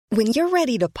When you're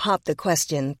ready to pop the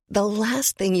question, the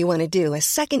last thing you want to do is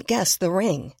second-guess the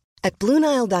ring. At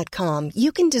BlueNile.com,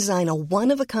 you can design a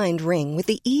one-of-a-kind ring with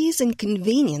the ease and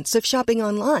convenience of shopping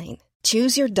online.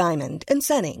 Choose your diamond and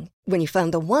setting. When you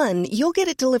find the one, you'll get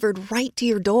it delivered right to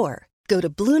your door. Go to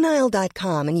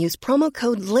BlueNile.com and use promo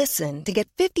code LISTEN to get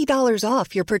 $50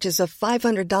 off your purchase of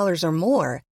 $500 or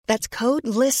more. That's code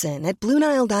LISTEN at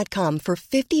BlueNile.com for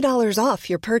 $50 off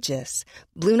your purchase.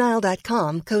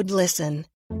 BlueNile.com, code LISTEN.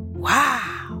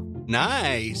 Wow.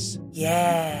 Nice.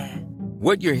 Yeah.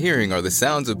 What you're hearing are the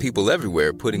sounds of people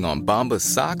everywhere putting on Bombas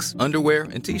socks, underwear,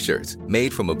 and T-shirts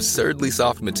made from absurdly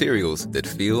soft materials that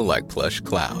feel like plush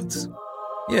clouds.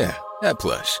 Yeah, that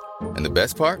plush. And the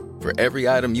best part? For every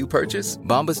item you purchase,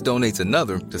 Bombas donates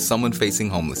another to someone facing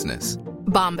homelessness.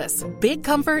 Bombas. Big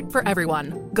comfort for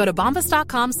everyone. Go to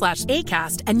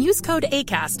bombas.com/ACAST and use code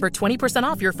ACAST for 20%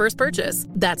 off your first purchase.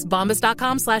 That's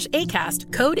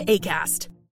bombas.com/ACAST. Code ACAST.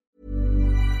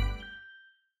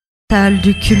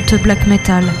 Du culte black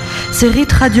metal. Ces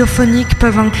rites radiophoniques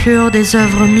peuvent inclure des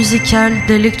œuvres musicales,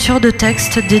 des lectures de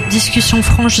textes, des discussions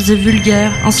franches et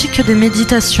vulgaires, ainsi que des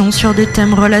méditations sur des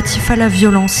thèmes relatifs à la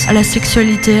violence, à la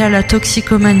sexualité, à la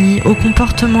toxicomanie, au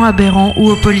comportement aberrant ou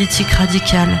aux politiques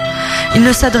radicales. Ils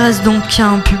ne s'adressent donc qu'à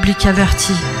un public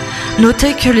averti.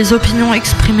 Notez que les opinions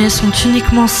exprimées sont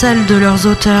uniquement celles de leurs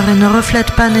auteurs et ne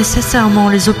reflètent pas nécessairement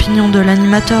les opinions de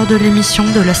l'animateur de l'émission,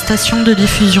 de la station de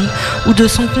diffusion ou de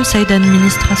son conseil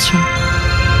d'administration.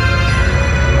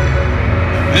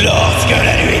 Lorsque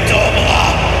la nuit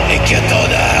tombera et que ton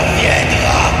heure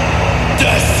viendra,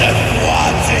 de ce froid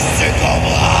tu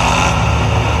succomberas.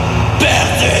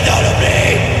 Perdu dans l'oubli,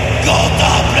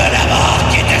 contemple la mort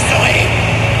qui te sourit,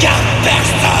 car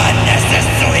personne ne se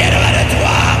souviendra de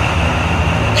toi.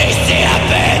 Et si à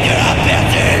peine tu l'as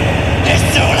perdu, et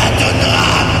sur la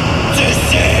toundra, tu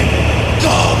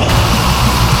succomberas.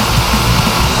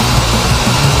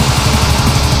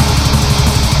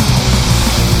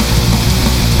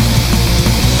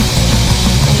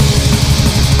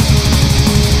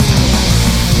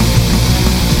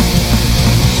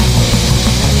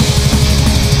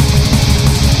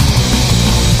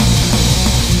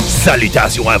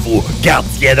 Salutations à vous,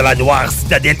 gardiens de la noire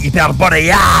citadelle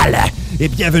hyperboréale! Et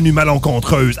bienvenue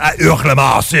malencontreuse à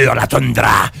Hurlement sur la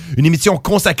toundra, une émission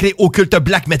consacrée au culte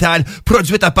black metal,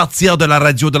 produite à partir de la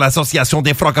radio de l'Association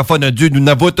des francophones du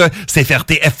Nunavut,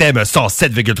 CFRT FM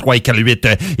 107,3 et 8,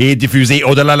 et diffusée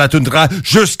au-delà de la toundra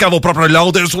jusqu'à vos propres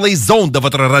landes sur les ondes de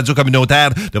votre radio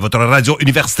communautaire, de votre radio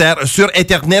universitaire, sur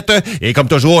Internet, et comme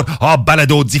toujours, en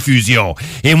balado-diffusion.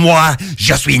 Et moi,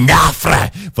 je suis Nafre,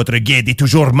 votre guide et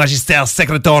toujours Magister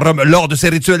Secretorum lors de ces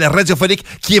rituels radiophoniques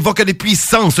qui évoquent les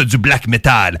puissances du black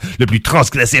metal, le plus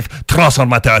transgressif,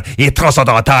 transformateur et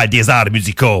transcendantal des arts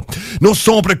musicaux. Nos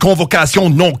sombres convocations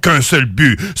n'ont qu'un seul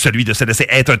but, celui de se laisser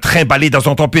être trimballé dans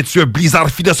un tempétueux blizzard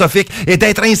philosophique et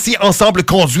d'être ainsi ensemble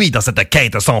conduits dans cette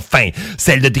quête sans fin,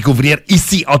 celle de découvrir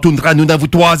ici en toundra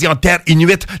nunavuttoise et en terre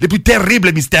inuite le plus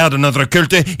terrible mystère de notre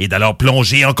culte et d'alors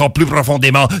plonger encore plus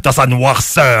profondément dans sa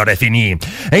noirceur infinie.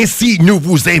 Ainsi, nous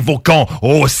vous invoquons,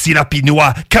 ô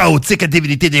Silapinois, chaotique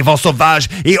divinité des vents sauvages,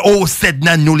 et ô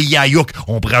Sedna Nuliayuk,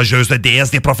 ombrageuse déesse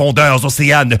des profondeurs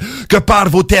océanes, que par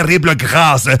vos terribles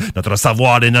grâces, notre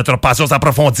savoir et notre passion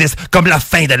s'approfondissent comme la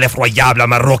fin de l'effroyable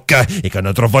Amarok, et que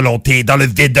notre volonté dans le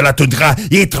vide de la toundra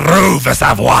y trouve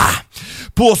sa voie.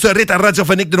 Pour ce rite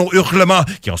radiophonique de nos hurlements,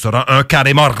 qui en sera un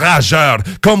carrément rageur,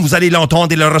 comme vous allez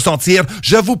l'entendre et le ressentir,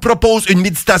 je vous propose une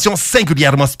méditation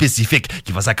singulièrement spécifique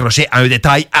qui va s'accrocher à un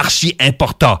détail archi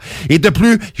important. Et de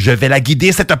plus, je vais la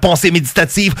guider, cette pensée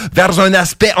méditative, vers un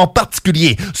aspect en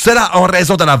particulier, cela en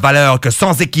raison de la valeur que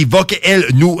sans équivoque elle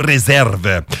nous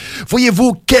réserve.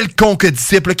 Voyez-vous, quelconque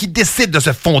disciple qui décide de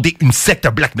se fonder une secte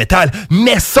black metal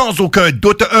met sans aucun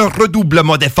doute un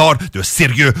redoublement d'efforts, de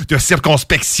sérieux, de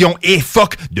circonspection et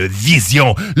foc de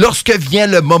vision lorsque vient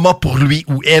le moment pour lui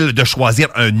ou elle de choisir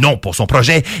un nom pour son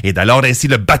projet et d'alors ainsi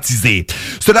le baptiser.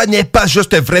 Cela n'est pas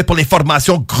juste vrai pour les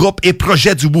formations, groupes et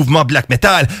projets du mouvement black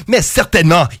metal, mais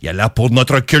certainement il y a là pour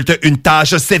notre culte une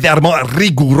tâche sévèrement,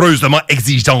 rigoureusement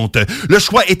exigeante. Le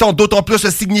choix étant d'autant plus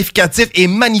significatif et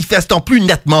manifestant plus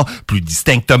nettement, plus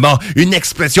distinctement, une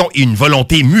expression et une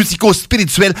volonté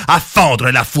musico-spirituelle à fendre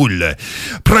la foule.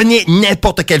 Prenez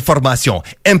n'importe quelle formation,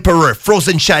 Emperor,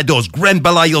 Frozen Shadows, Grand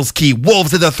Belialski,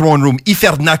 Wolves of the Throne Room,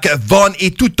 Ifernak, Vaughn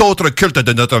et tout autre culte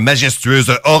de notre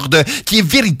majestueuse horde qui est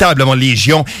véritablement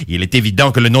légion. Il est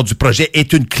évident que le nom du projet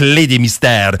est une clé des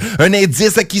mystères, un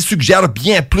indice qui suggère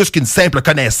bien plus qu'une simple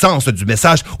connaissance du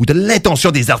message ou de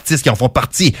l'intention des artistes qui en font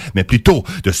partie, mais plutôt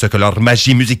de ce que leur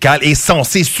magie musicale est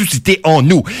censée susciter en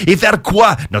nous et vers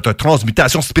quoi notre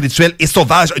transmutation spirituelle et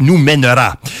sauvage nous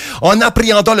mènera. En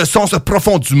appréhendant le sens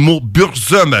profond du mot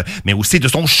Burzum, mais aussi de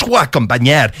son choix comme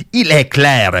bannière, il est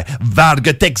clair.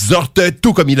 Varg t'exhorte,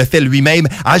 tout comme il le fait lui-même,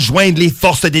 à joindre les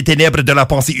forces des ténèbres de la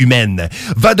pensée humaine.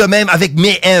 Va de même avec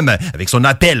Mayhem, avec son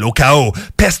appel au chaos.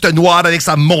 Peste Noire avec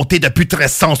sa montée de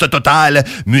putrescence totale.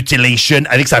 Mutilation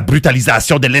avec sa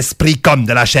brutalisation de l'esprit comme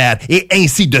de la chair. Et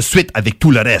ainsi de suite avec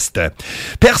tout le reste.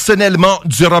 Personnellement,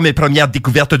 durant mes premières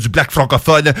découvertes du black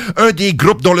francophone, un des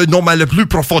groupes dont le nom m'a le plus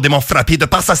profondément frappé de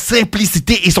par sa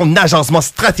simplicité et son agencement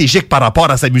stratégique par rapport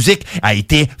à sa musique a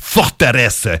été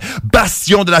Forteresse.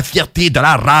 Bastion de la fierté, de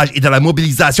la rage et de la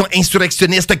mobilisation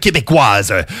insurrectionniste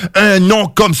québécoise. Un nom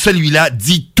comme celui-là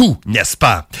dit tout, n'est-ce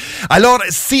pas? Alors,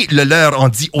 si le leur en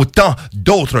dit autant,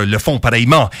 d'autres le font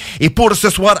pareillement. Et pour ce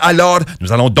soir alors,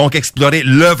 nous allons donc explorer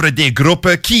l'œuvre des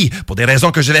groupes qui, pour des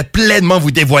raisons que je vais pleinement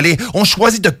vous dévoiler, ont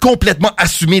choisi de complètement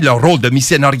assumer leur rôle de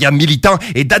missionnaire militant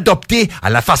et d'adopter, à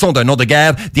la façon d'un nom de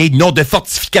guerre, des noms de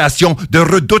fortifications, de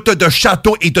redoutes, de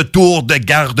châteaux et de tours de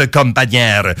garde comme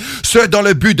bannière. Ce dans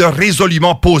le but de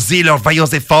résolument poser leurs vaillants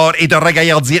efforts et de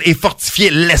ragaillardir et fortifier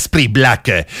l'esprit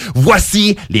black.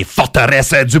 Voici les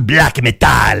forteresses du black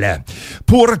metal.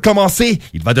 Pour commencer,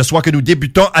 il va de soi que nous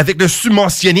débutons avec le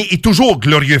submentionné et toujours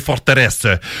glorieux Forteresse.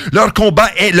 Leur combat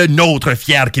est le nôtre,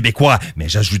 fier québécois, mais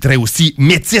j'ajouterai aussi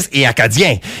métis et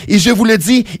acadien. Et je vous le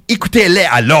dis, écoutez-les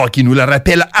alors qu'ils nous le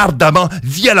rappellent ardemment,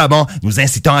 violemment, nous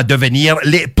incitant à devenir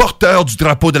les porteurs du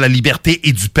drapeau de la liberté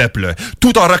et du peuple,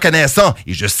 tout en reconnaissant,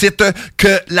 et je cite,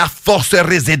 que la force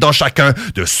réside en chacun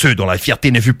de ceux dont la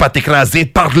fierté ne fut pas écrasée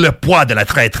par le poids de la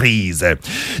traîtrise.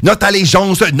 Notre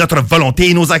allégeance, notre volonté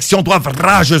et nos actions doivent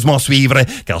rageusement suivre,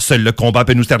 car seul le combat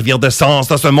peut nous servir de sens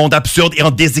dans ce monde absurde et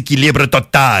en déséquilibre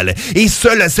total. Et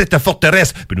seule cette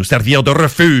forteresse peut nous servir de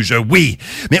refuge, oui,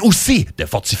 mais aussi de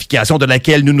fortification de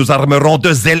laquelle nous nous armerons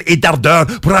de zèle et d'ardeur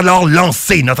pour alors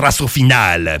lancer notre assaut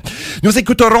final. Nous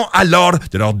écouterons alors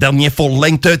de leur dernier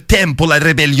full-length Thème pour la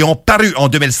rébellion paru en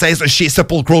 2016 chez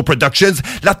Sepulchral Productions,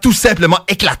 la tout simplement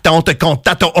éclatante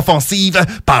cantate offensive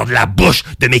par la bouche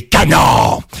de mes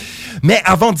canons. Mais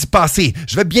avant d'y passer,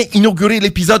 je vais bien inaugurer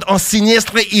l'épisode en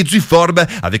sinistre et difforme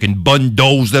avec une bonne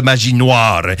dose de magie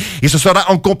noire. Et ce sera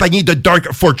en compagnie de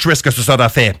Dark Fortress que ce sera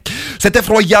fait. Cet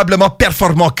effroyablement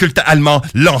performant culte allemand,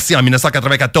 lancé en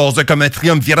 1994 comme un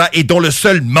triumvirat et dont le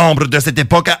seul membre de cette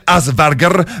époque,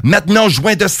 Asvarger, maintenant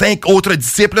joint de 5 autres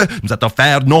disciples, nous a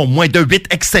offert non moins de 8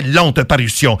 excellentes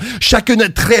parutions, chacune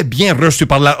très bien reçue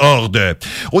par la Horde.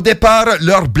 Au départ,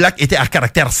 leur black était à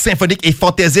caractère symphonique et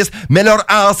fantaisiste, mais leur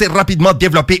art s'est rapidement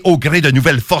développé au gré de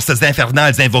nouvelles forces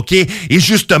infernales invoquées, et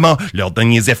justement, leurs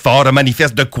derniers efforts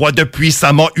manifestent de quoi de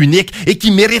puissamment unique et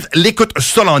qui mérite l'écoute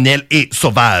solennelle et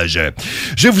sauvage.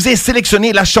 Je vous ai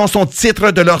sélectionné la chanson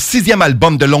titre de leur 6e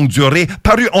album de longue durée,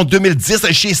 paru en 2010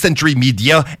 chez Century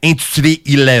Media, intitulé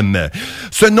Ilem.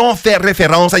 Ce nom fait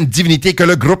référence à une divinité que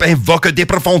le groupe invoque des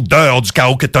profondeurs du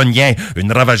chaos chthonien,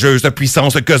 une ravageuse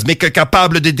puissance cosmique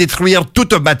capable de détruire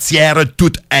toute matière,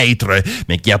 tout être,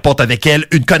 mais qui apporte avec elle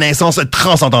une connaissance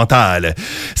transcendantale.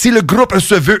 Si le groupe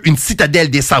se veut une citadelle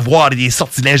des savoirs et des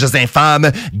sortilèges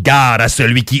infâmes, gare à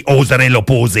celui qui oserait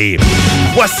l'opposer.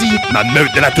 Voici ma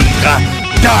meute de la toundra,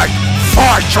 Dark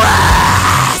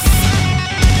Fortress!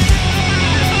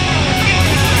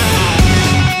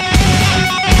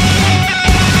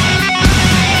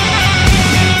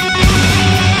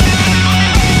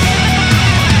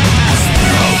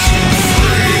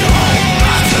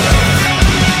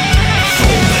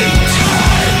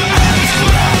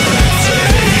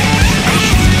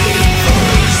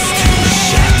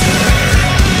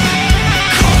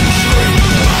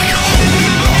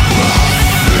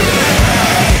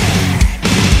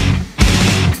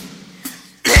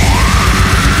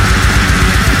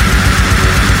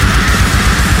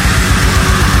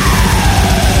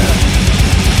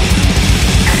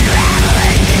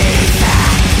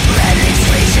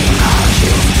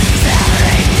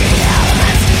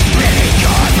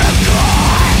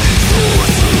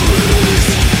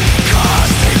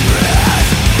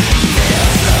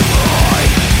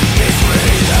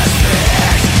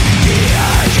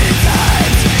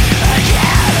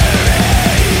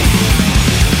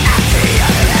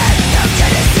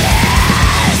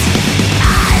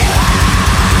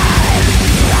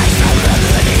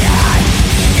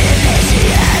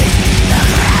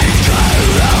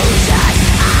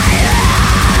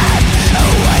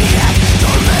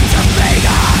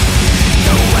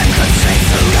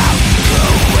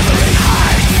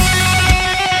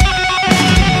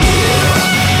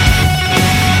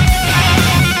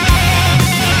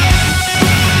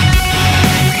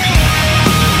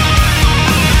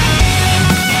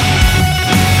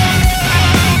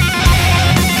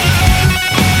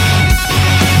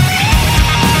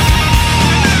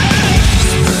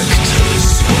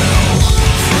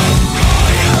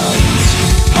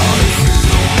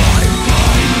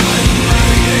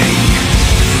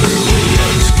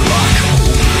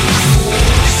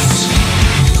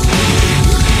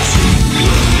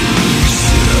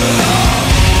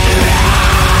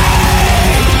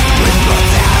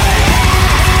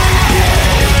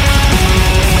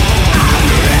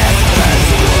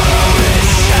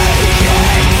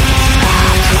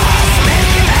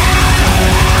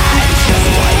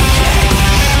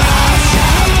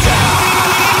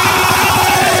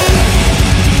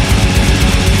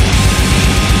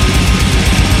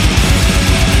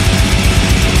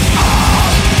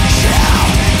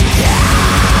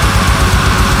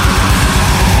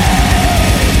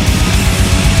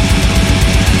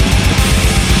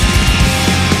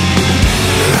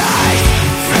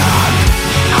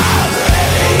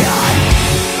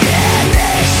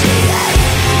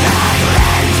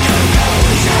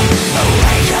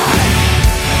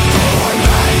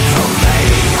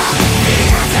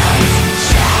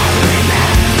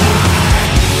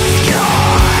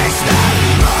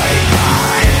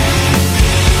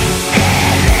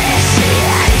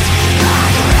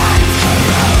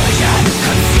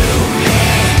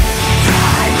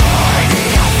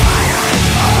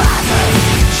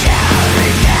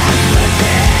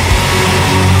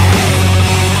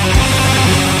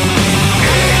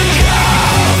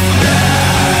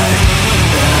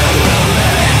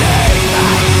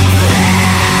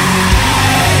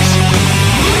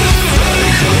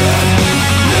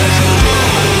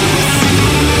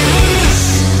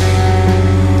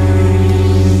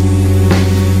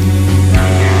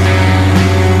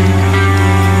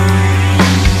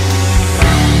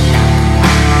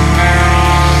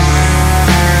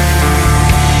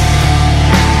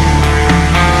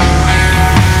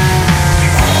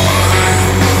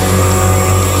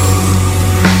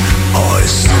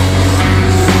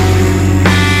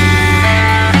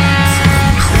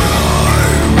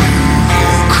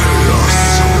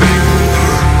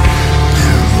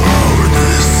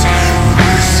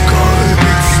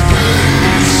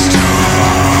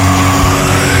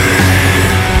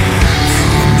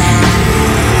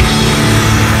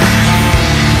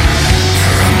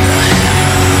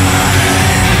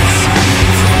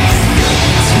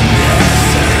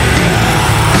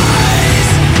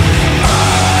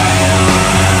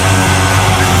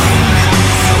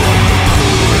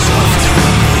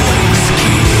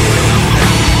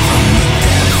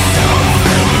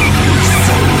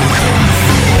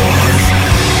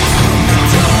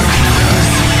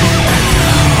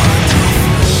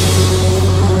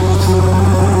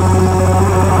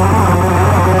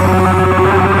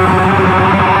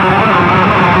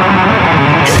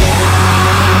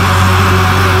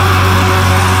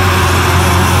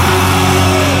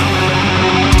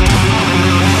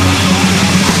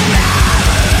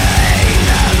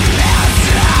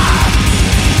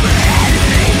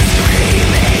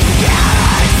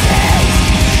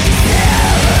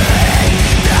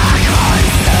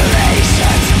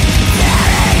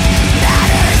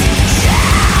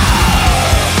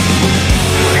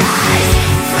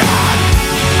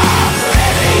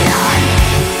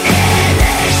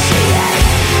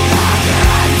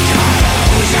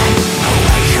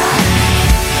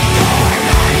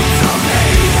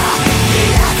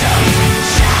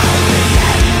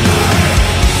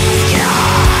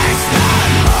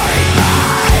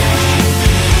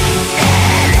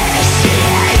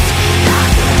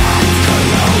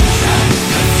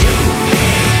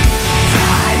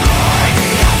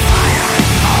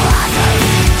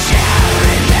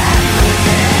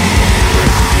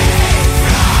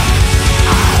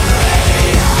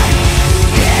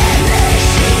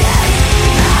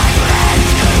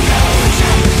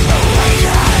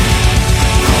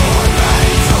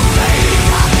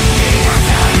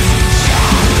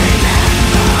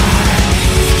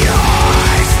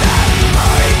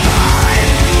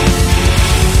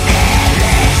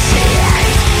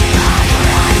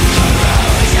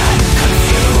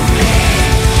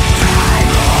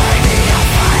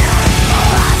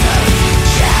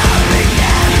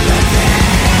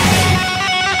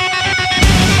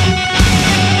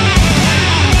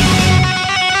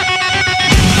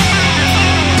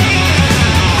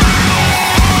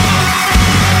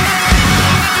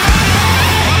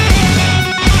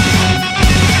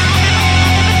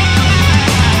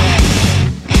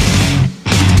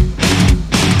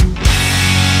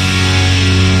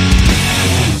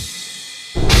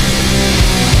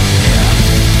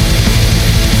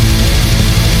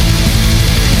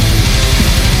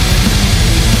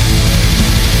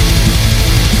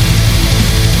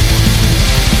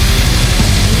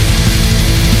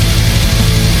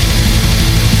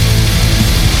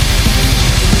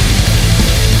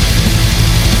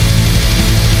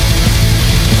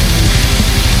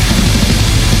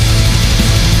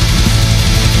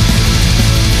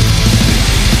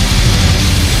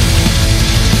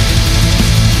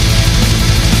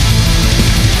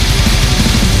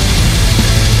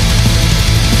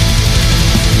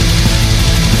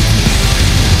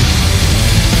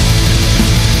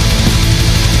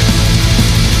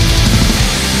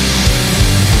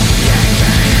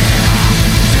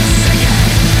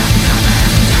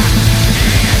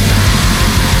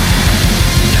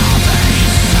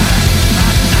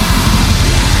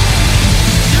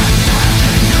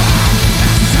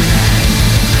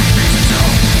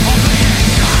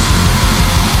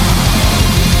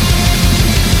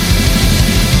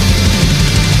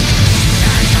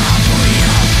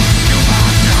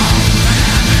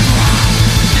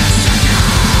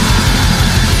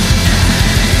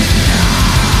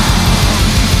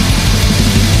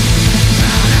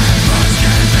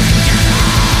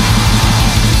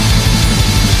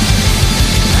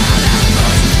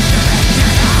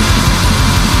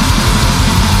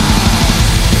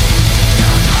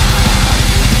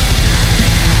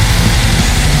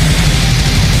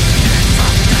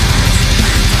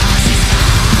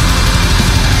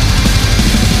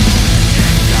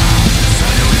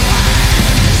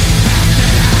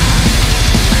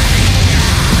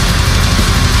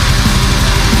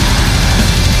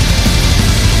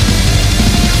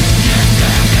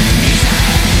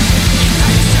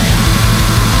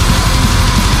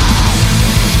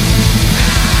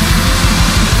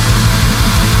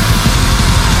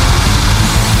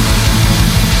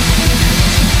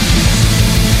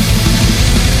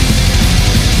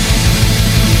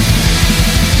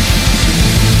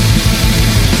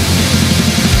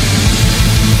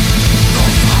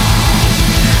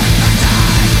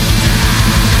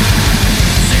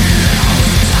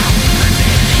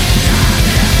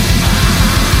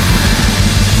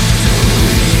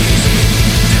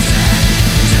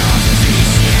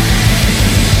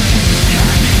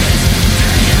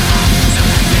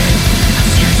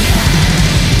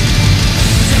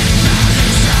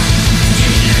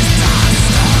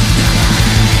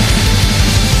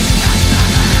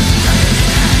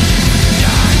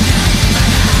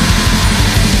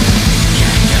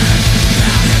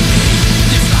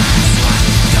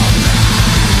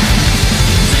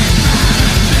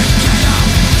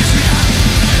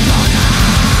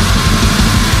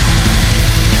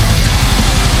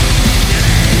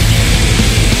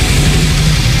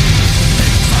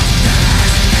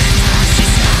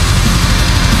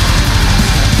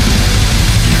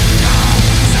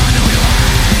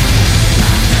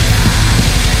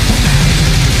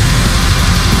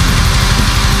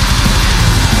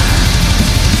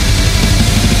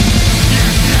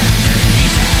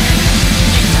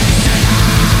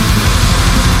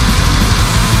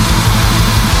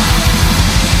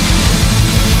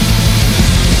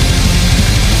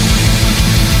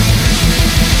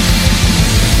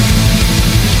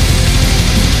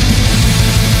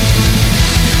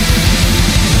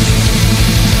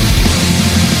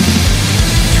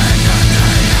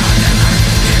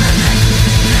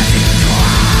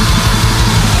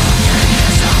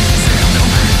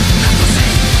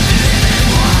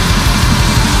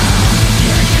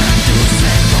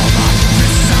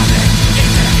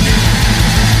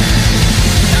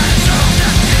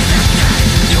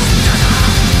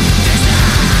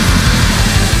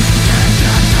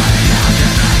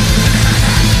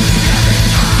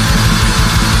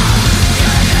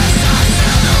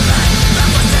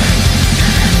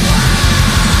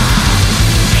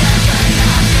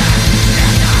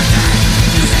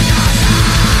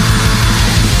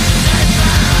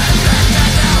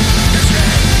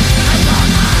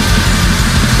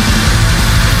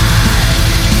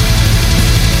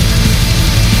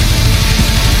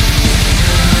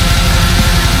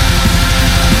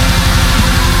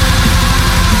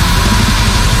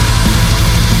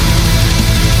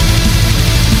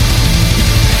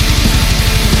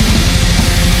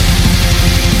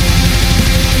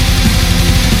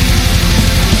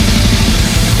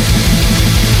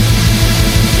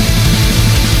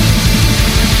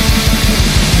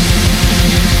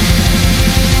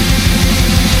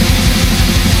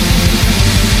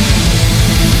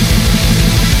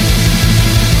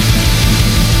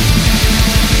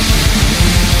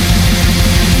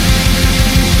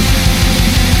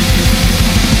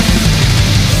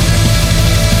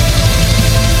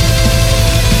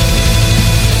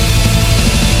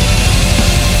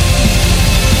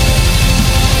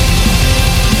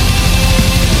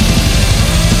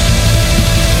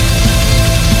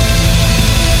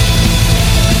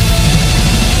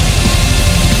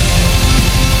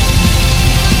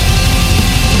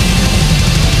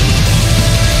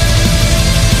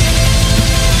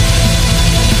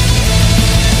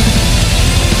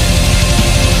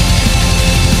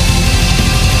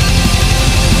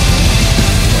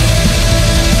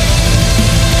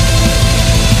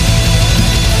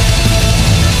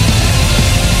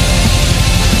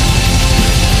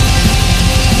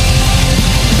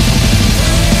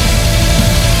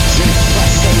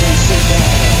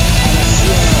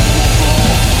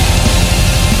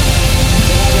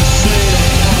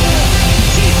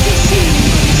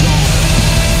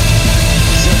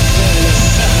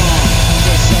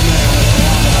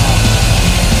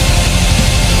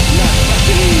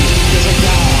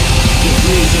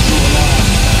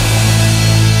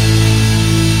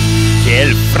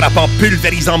 frappant,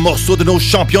 pulvérisant morceaux de nos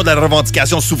champions de la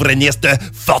revendication souverainiste,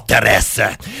 Forteresse.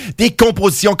 Des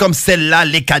compositions comme celle-là,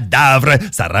 Les Cadavres,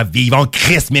 ça ravive en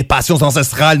Christ mes passions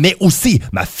ancestrales, mais aussi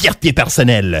ma fierté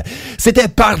personnelle. C'était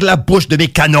par la bouche de mes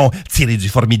canons, tiré du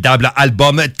formidable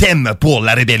album Thème pour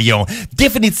la rébellion.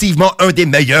 Définitivement un des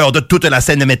meilleurs de toute la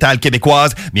scène métal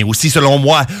québécoise, mais aussi, selon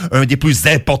moi, un des plus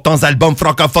importants albums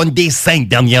francophones des 5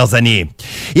 dernières années.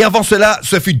 Et avant cela,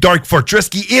 ce fut Dark Fortress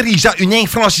qui érigea une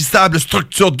infranchissable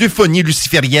structure d'euphonie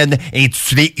luciférienne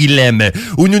intitulée Ilem,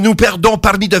 où nous nous perdons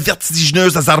parmi de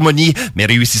vertigineuses harmonies, mais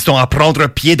réussissons à prendre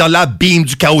pied dans l'abîme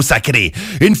du chaos sacré.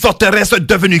 Une forteresse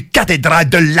devenue cathédrale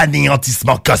de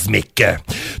l'anéantissement cosmique.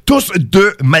 Tous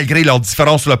deux, malgré leurs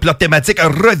différences sur le plan thématique,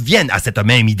 reviennent à cette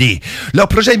même idée. Leur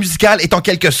projet musical est en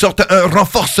quelque sorte un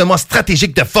renforcement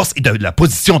stratégique de force et de la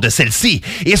position de celle-ci,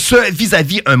 et ce,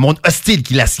 vis-à-vis un monde hostile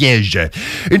qui l'assiège.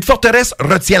 Une forteresse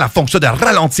retient la fonction de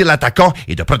ralentir l'attaquant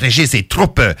et de protéger ses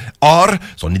troupes. Or,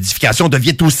 son édification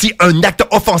devient aussi un acte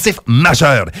offensif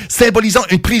majeur, symbolisant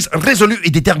une prise résolue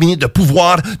et déterminée de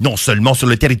pouvoir, non seulement sur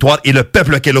le territoire et le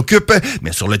peuple qu'elle occupe,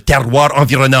 mais sur le terroir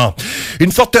environnant.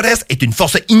 Une forteresse est une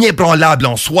force inébranlable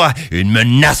en soi, une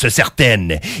menace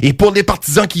certaine. Et pour les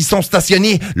partisans qui y sont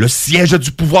stationnés, le siège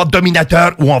du pouvoir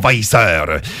dominateur ou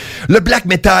envahisseur. Le black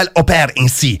metal opère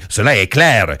ainsi, cela est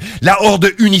clair. La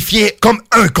horde unifiée comme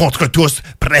un contre tous,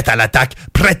 prête à l'attaque,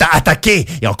 prête à attaquer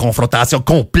et en confrontation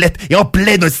complète et en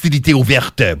pleine hostilité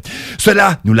ouverte.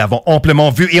 Cela, nous l'avons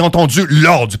amplement vu et entendu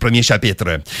lors du premier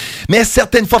chapitre. Mais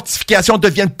certaines fortifications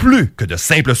deviennent plus que de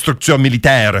simples structures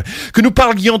militaires. Que nous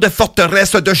parlions de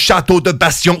forteresses, de châteaux, de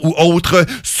bastions ou autres,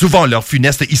 souvent leur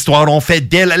funeste histoire ont fait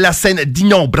d'elles la scène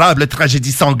d'innombrables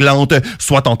tragédies sanglantes,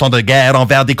 soit en temps de guerre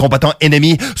envers des combattants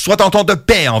ennemis, soit en temps de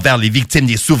paix envers les victimes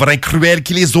des souverains cruels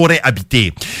qui les auraient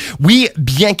habités. Oui,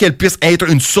 bien qu'elles puissent être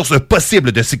une source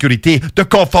possible de sécurité, de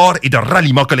confort et de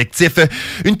ralliement collectif,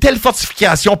 une telle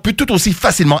fortification peut tout aussi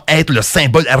facilement être le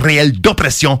symbole réel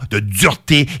d'oppression, de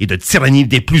dureté et de tyrannie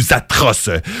des plus atroces,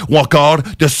 ou encore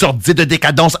de sordide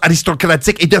décadence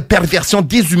aristocratique et de perversion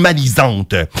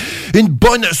déshumanisante. Une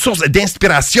bonne source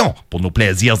d'inspiration pour nos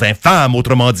plaisirs infâmes,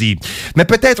 autrement dit, mais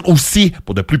peut-être aussi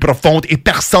pour de plus profondes et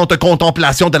perçantes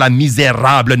contemplations de la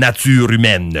misérable nature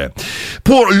humaine.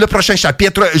 Pour le prochain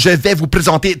chapitre, je vais vous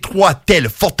présenter 3 telles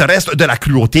forteresses de la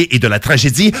cruauté et de la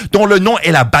tragédie dont le nom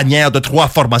est la bannière de 3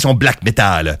 formations black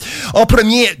metal. En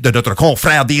premier, de notre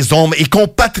confrère des ombres et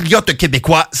compatriote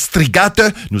québécois Strigat,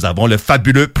 nous avons le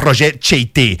fabuleux projet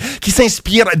Chaité, qui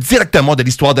s'inspire directement de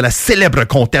l'histoire de la célèbre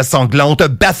comtesse sanglante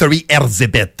Bathory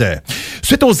Erzsébet.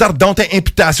 Suite aux ardentes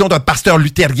imputations d'un pasteur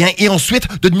luthérien et ensuite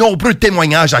de nombreux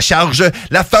témoignages à charge,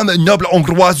 la femme noble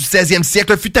hongroise du 16e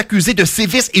siècle fut accusée de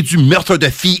sévices et du meurtre de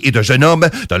filles et de jeunes hommes,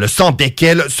 dans le sang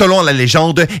desquels, selon la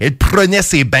légende, elle prenait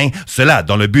ses bains, cela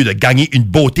dans le but de gagner une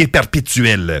beauté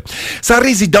perpétuelle. Sa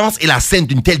résidence est la scène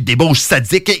d'une telle débauche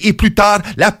sadique et plus tard,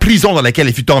 la prison dans laquelle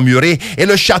elle fut emmurée est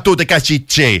le château de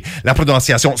Kačice, la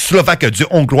prononciation slovaque du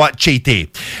hongrois Chaité.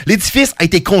 L'édifice a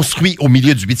été construit au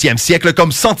milieu du 8e siècle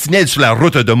comme sentinelle sur la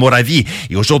route de Moravie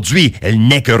et aujourd'hui, elle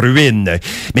n'est que ruine.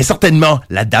 Mais certainement,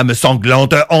 la dame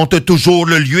sanglante hante toujours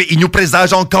le lieu et nous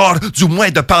présage encore, du moins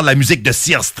de par la musique de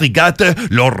Sir Strigat,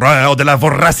 l'horreur de la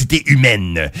voracité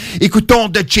humaine. Écoutons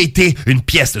de Chaité une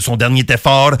pièce de son dernier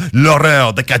effort,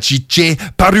 L'horreur de Kačice,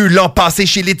 parue l'an passé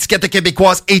chez l'étiquette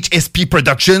québécoise HSP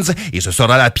Productions, et ce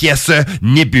sera la pièce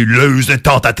Nébuleuse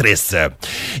tentatrice.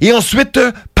 Et ensuite,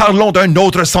 parlons d'un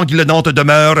autre sanguinolente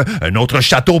demeure, un autre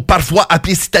château parfois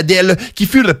appelé citadelle, qui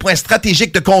fut le point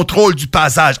stratégique de contrôle du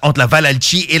passage entre la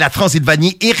Valachie et la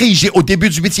Transylvanie, érigé au début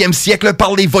du 8e siècle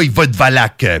par les voïvodes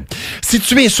valaques.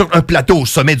 Situé sur un plateau au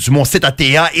sommet du mont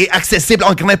Cétatea et accessible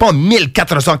en grimpant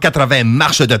 1480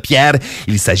 marches de pierre,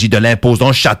 il s'agit de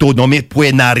l'imposant château nommé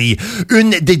Puenari,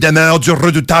 une des demeures du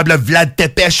redoutable Vlad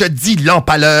Tepes, dit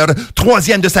l'Empaleur,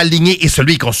 3e de sa lignée et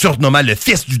celui qu'on surnomma le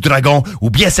fils du dragon, ou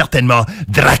bien certainement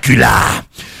Dracula.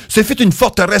 Ce fut une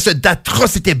forteresse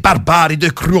d'atrocités barbares et de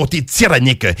cruauté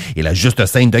tyrannique, et la juste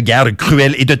scène de guerre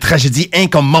cruelle et de tragédie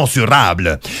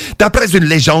incommensurables. D'après une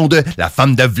légende, la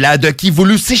femme de Vlad, qui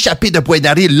voulut s'échapper de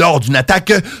Puenari lors d'une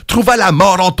attaque, trouva la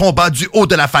mort en tombant du haut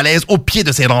de la falaise au pied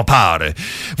de ses remparts.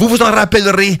 Vous vous en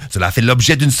rappellerez, cela fait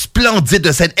l'objet d'une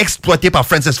splendide scène exploitée par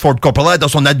Francis Ford Coppola dans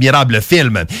son admirable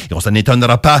film. Et on s'en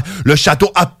étonnera pas, le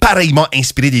château a pareillement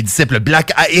inspiré des disciples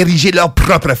blacks à ériger leur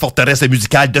propre forteresse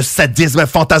musicale de sadisme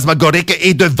fantasmagorique fantasmagoriques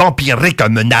et de vampiriques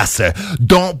menaces,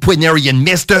 dont Puenarian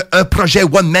Mist, un projet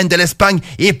one-man de l'Espagne,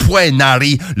 et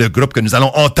Puenari, le groupe que nous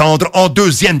allons entendre en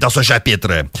deuxième dans ce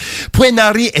chapitre.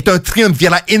 Puenari est un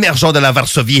triumvirat émergent de la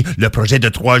Varsovie, le projet de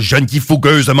 3 jeunes qui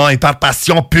fougueusement et par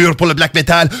passion pure pour le black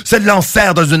metal se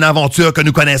lancèrent dans une aventure que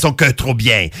nous connaissons que trop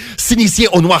bien. S'initier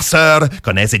aux noirceurs,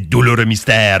 connaître ces douloureux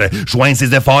mystères, joindre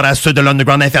ses efforts à ceux de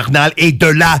l'underground infernal et de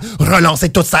là, relancer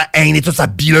toute sa haine et toute sa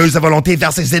bileuse volonté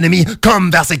vers ses ennemis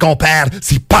comme vers ses compères,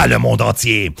 si pas le monde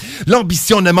entier.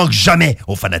 L'ambition ne manque jamais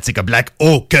aux fanatiques black,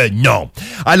 oh que non.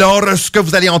 Alors, ce que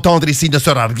vous allez entendre ici ne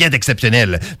sera rien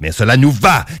d'exceptionnel, mais cela nous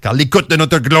va, car l'écoute de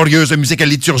notre glorieuse musique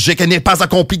liturgique n'est pas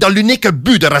accomplie dans l'unique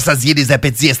but de rassasier les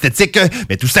appétits esthétiques,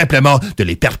 mais tout simplement de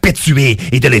les perpétuer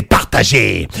et de les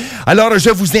partager. Alors, je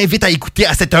vous invite à écouter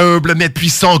à cet humble mais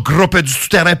puissant groupe du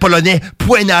souterrain polonais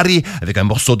Puenari avec un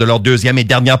morceau de leur deuxième et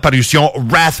dernière parution,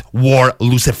 Wrath War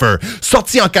Lucifer,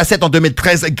 sorti en cassette en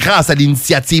 2013 grâce à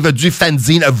l'initiative du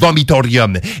fanzine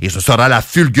Vomitorium. Et ce sera la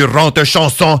fulgurante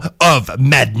chanson of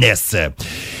Madness.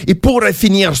 Et pour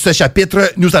finir ce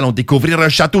chapitre, nous allons découvrir un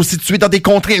château situé dans des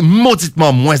contrées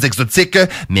mauditement moins exotiques,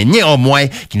 mais néanmoins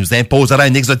qui nous imposera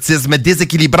un exotisme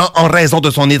déséquilibrant en raison de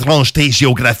son étrangeté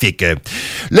géographique.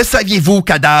 Le saviez-vous,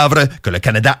 cadavre, que le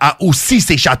Canada a aussi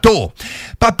ses châteaux?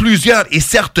 Pas plusieurs et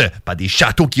certes, pas des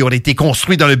châteaux qui auraient été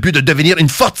construits dans le but de devenir une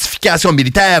fortification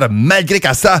militaire, malgré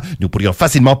qu'à ça, nous pourrions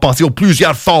facilement penser aux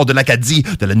plusieurs forts de l'Acadie,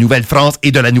 de la Nouvelle-France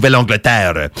et de la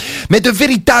Nouvelle-Angleterre. Mais de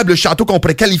véritables châteaux qu'on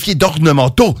pourrait qualifier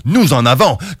d'ornementaux, nous en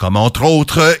avons, comme entre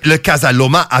autres le Casa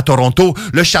Loma à Toronto,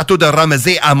 le château de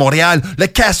Ramsay à Montréal, le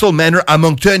Castle Manor à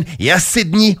Moncton et à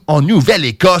Sydney, en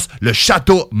Nouvelle-Écosse, le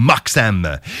château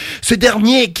Moxham. Ce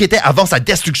dernier, qui était avant sa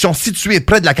destruction situé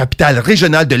près de la capitale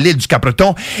régionale de l'île du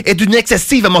Cap-Breton, est d'une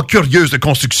excessivement curieuse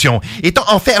construction, étant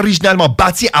en fait originalement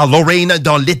bâti à Lorain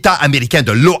dans l'État américain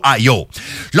de l'Ohio.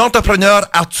 L'entrepreneur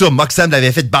Arthur Moxham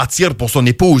l'avait fait bâtir pour son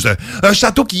épouse, un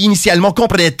château qui initialement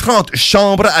comprenait 30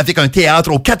 chambres avec un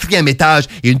théâtre au 4e étage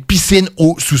et une piscine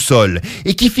au sous-sol,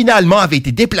 et qui finalement avait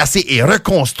été déplacée et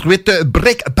reconstruite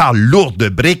brique par lourde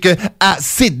brique à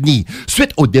Sydney,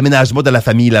 suite au déménagement de la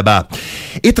famille là-bas.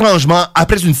 Étrangement,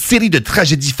 après une série de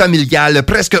tragédies familiales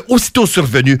presque aussitôt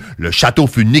survenues, le château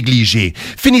fut négligé,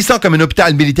 finissant comme un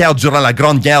hôpital militaire durant la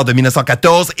Grande Guerre de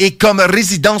 1914 et comme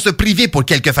résidence privée pour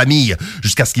quelques familles,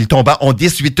 jusqu'à ce qu'il tomba en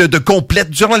désuétude de complète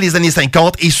durant les années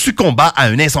 50 et succomba à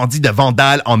un incendie de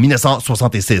vandales en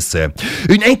 1966.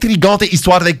 Une intrigante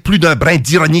histoire avec plus d'un brin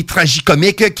d'ironie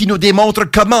tragicomique qui nous démontre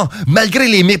comment, malgré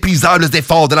les méprisables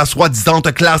efforts de la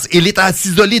soi-disante classe élite à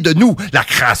s'isoler de nous, la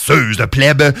crasseuse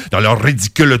plèbe, dans leur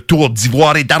ridicule tour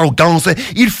d'ivoire et d'arrogance,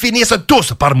 ils finissent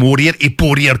tous par mourir et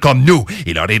pourrir comme nous,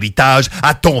 et leur héritage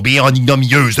a tombé en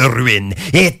ignominieuse ruine.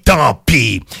 Et tant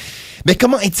pis! Mais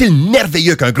comment est-il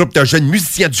merveilleux qu'un groupe de jeunes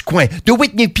musiciens du coin, de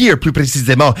Whitney Pier plus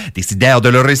précisément, décidèrent de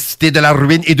le ressusciter de la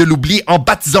ruine et de l'oubli en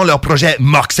baptisant leur projet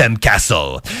Moxham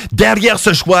Castle. Derrière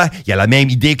ce choix, il y a la même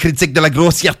idée critique de la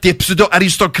grossièreté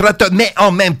pseudo-aristocrate, mais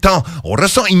en même temps, on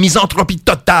ressent une misanthropie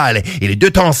totale et les deux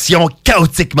tensions,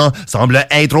 chaotiquement, semblent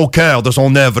être au cœur de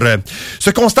son œuvre. Ce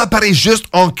constat paraît juste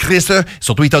en crise,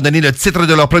 surtout étant donné le titre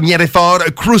de leur premier effort,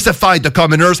 Crucify the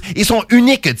Commoners, et son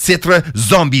unique titre,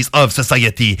 Zombies of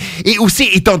Society. Et aussi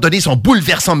étant donné son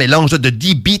bouleversant mélange de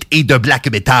deep beat et de black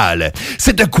metal.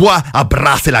 C'est de quoi à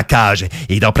brasser la cage,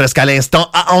 et dans presque à l'instant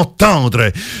à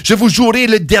entendre. Je vous jouerai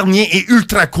le dernier et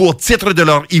ultra court titre de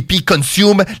leur EP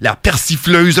Consume, la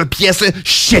persifleuse pièce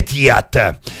Shit Yacht.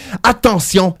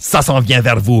 Attention, ça s'en vient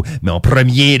vers vous, mais en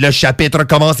premier, le chapitre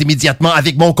commence immédiatement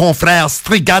avec mon confrère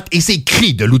Strigat et ses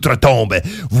cris de l'outre-tombe.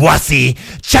 Voici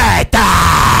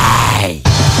Chetai!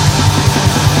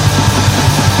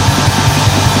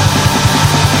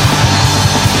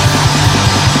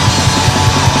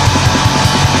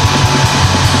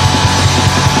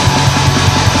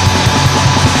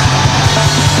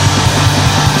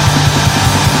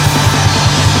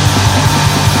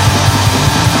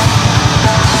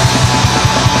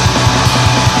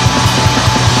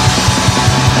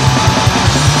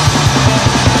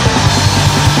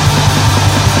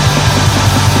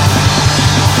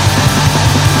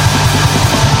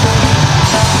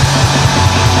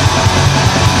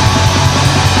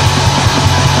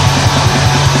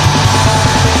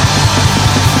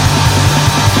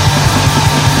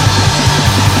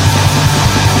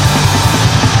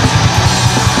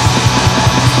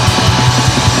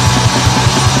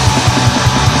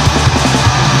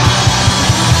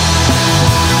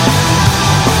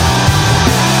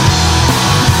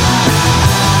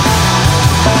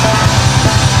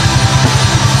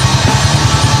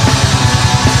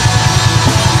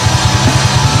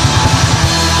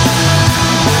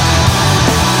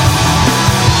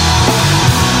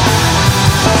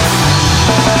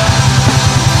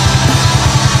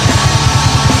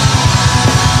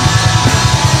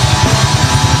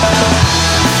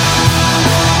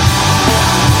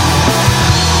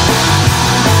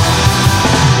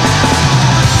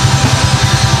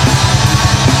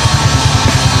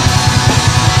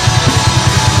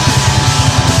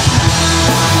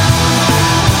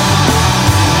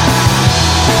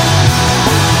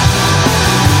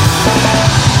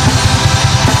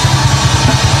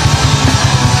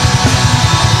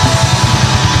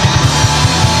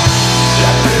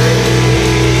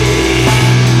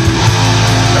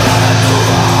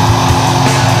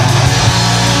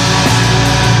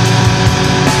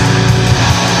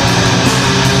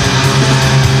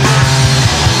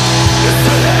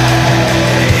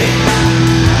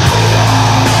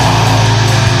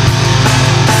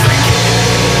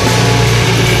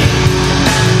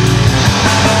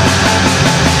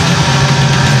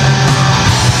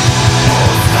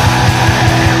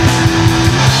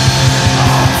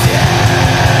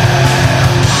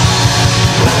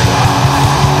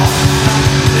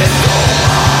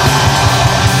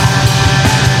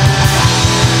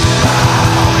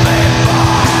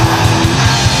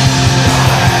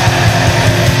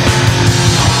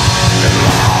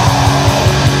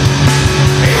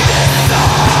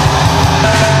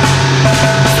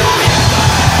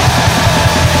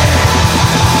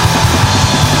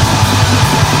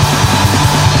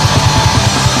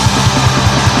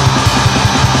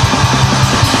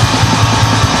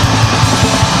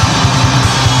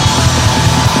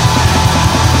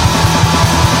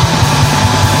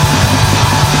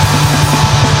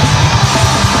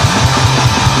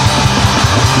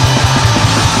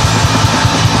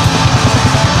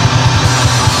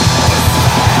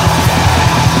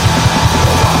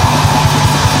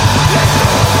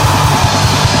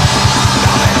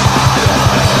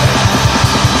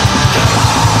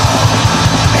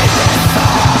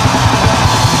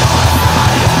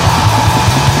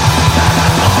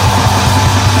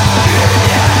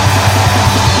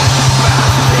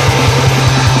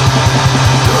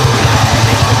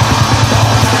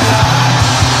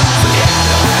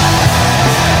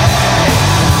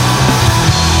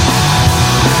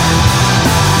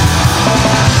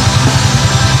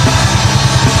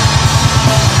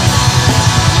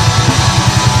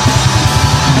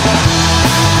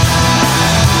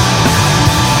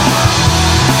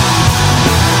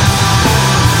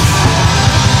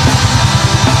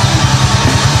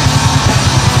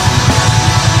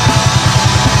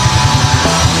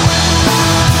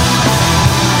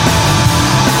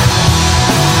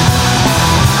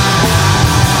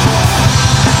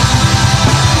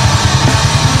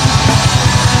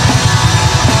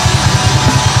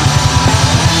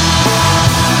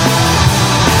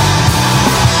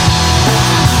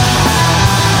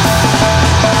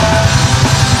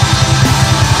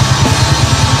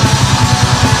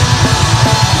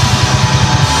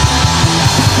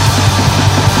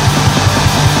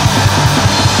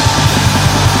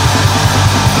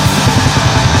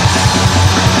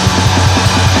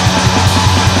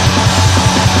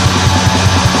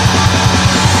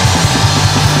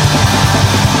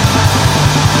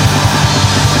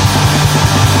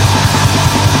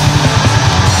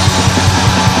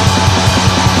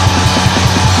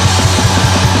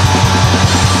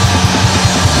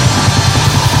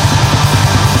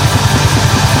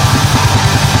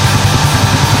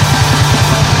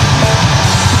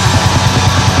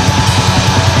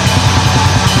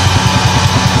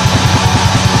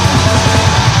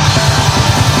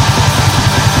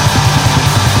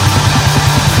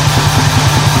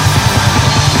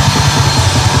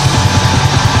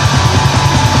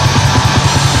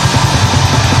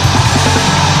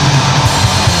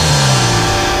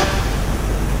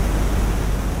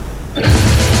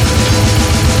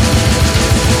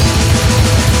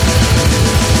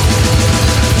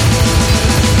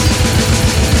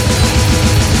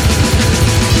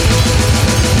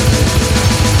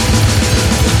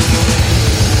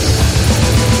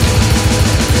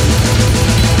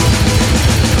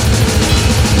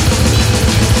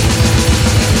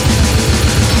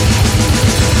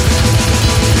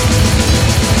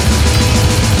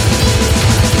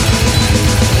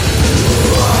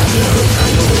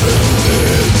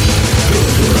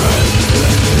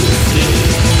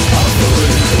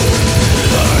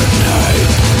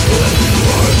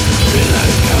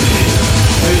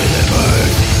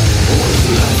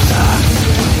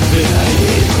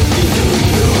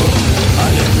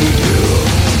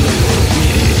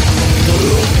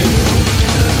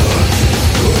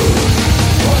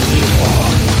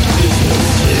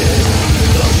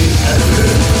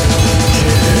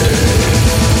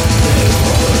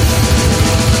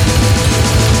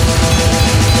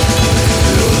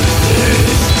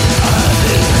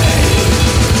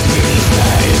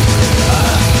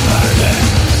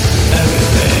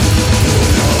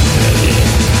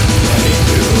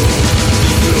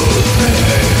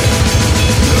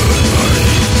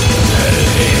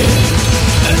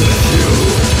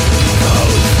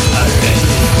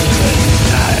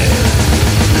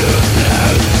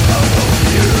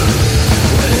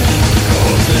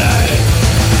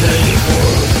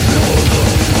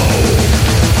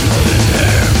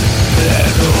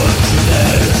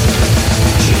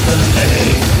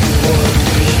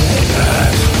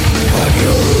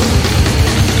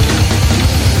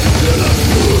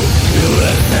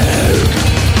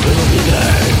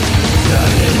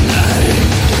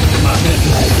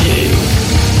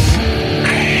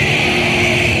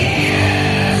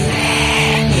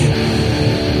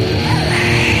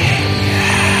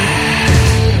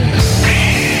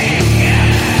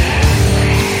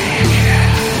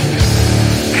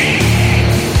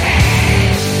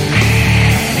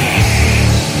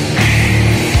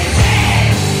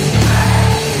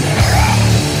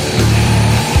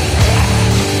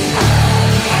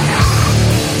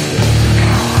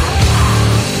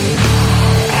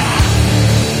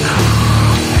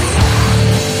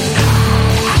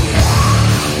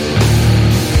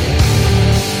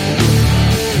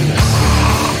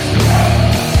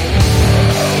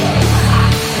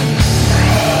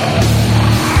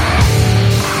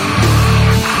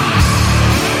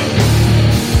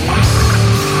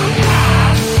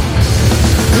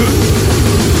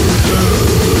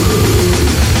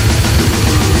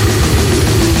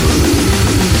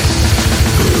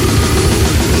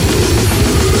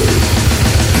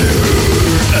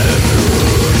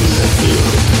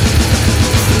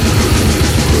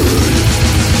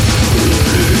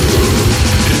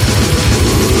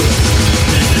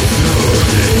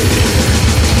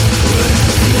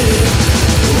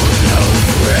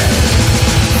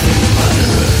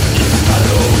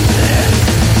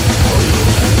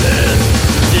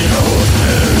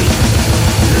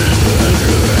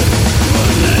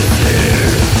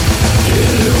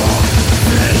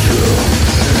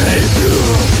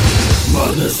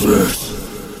 Nemesis.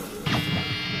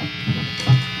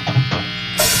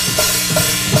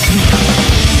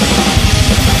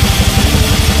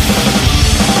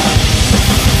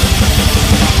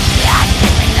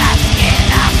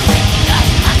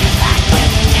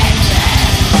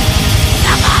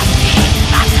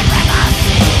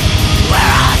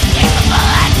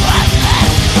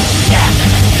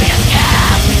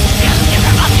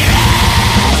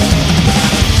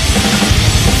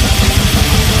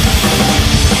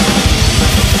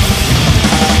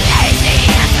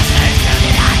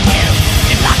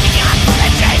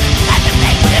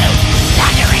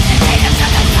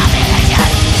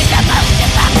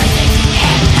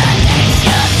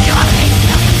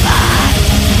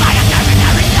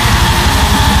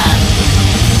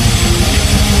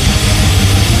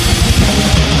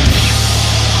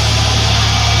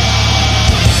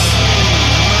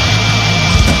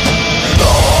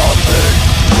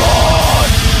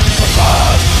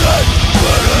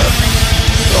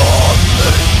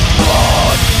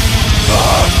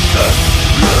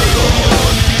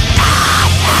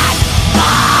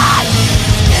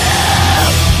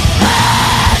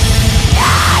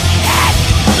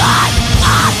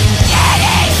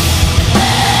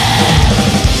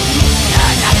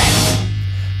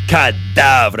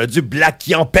 Cadavre du Black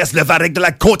qui empêche le varech de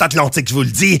la côte atlantique, je vous le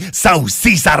dis, ça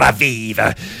aussi, ça ravive.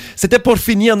 C'était pour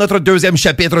finir notre deuxième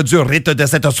chapitre du rite de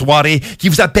cette soirée qui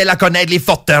vous appelle à connaître les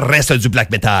forteresses du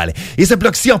black metal. Et ce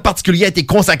bloc-ci en particulier a été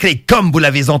consacré, comme vous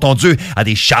l'avez entendu, à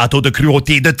des châteaux de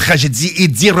cruauté, de tragédie et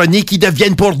d'ironie qui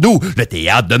deviennent pour nous le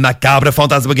théâtre de macabres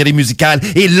fantasmagories musicales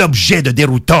et l'objet de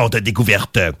déroutantes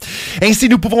découvertes. Ainsi,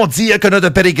 nous pouvons dire que notre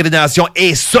pérégrination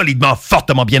est solidement,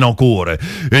 fortement bien en cours.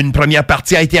 Une première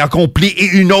partie a été accomplie et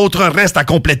une autre reste à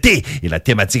compléter et la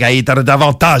thématique a été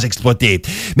davantage exploitée.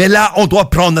 Mais là, on doit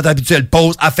prendre notre habituelle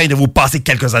pause afin de vous passer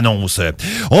quelques annonces.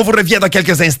 On vous revient dans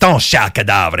quelques instants, chers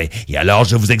cadavres. Et alors,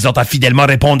 je vous exhorte à fidèlement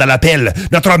répondre à l'appel.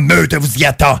 Notre meute vous y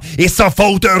attend. Et sans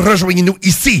faute, rejoignez-nous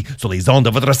ici, sur les ondes de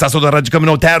votre station de radio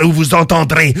communautaire où vous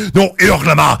entendrez nos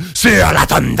hurlements sur la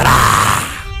toundra.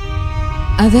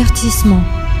 Avertissement.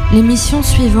 L'émission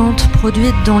suivante,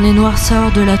 produite dans les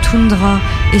noirceurs de la toundra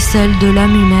et celle de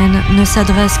l'âme humaine, ne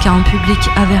s'adresse qu'à un public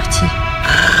averti.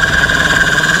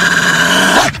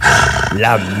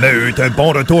 La meute, un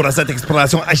bon retour à cette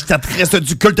exploration agitatrice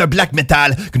du culte black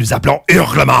metal que nous appelons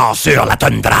Hurlement sur la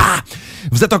toundra.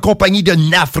 Vous êtes en compagnie de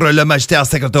Nafre, le magistère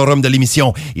secretorum de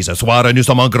l'émission. Et ce soir, nous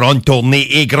sommes en grande tournée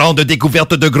et grande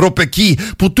découverte de groupes qui,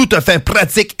 pour toute fin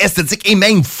pratique, esthétique et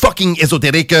même fucking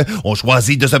ésotérique, ont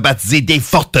choisi de se baptiser des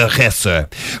forteresses.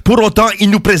 Pour autant, ils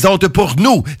nous présentent pour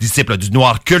nous, disciples du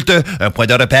noir culte, un point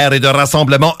de repère et de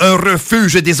rassemblement, un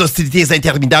refuge des hostilités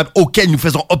interminables auxquelles nous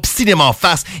faisons obstinément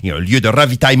face et un lieu de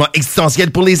ravitaillement existentiel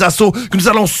pour les assauts que nous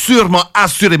allons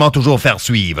assurément toujours faire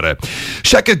suivre.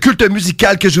 Chaque culte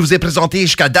musical que je vous ai présenté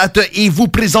jusqu'à date et vous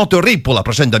présenterai pour la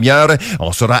prochaine demi-heure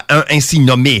en sera un ainsi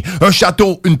nommé. Un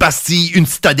château, une pastille, une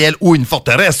citadelle ou une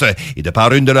forteresse. Et de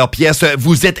par une de leurs pièces,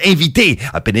 vous êtes invités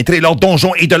à pénétrer leur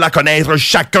donjon et de la connaître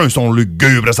chacun son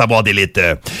lugubre savoir d'élite.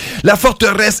 La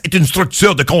forteresse est une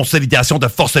structure de consolidation de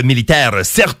forces militaires,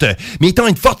 certes, mais étant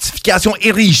une fortification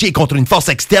érigée contre une force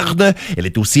externe, elle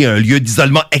est aussi un lieu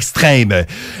d'isolement extrême.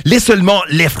 Seulement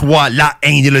l'effroi, la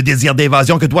haine et le désir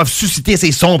d'évasion que doivent susciter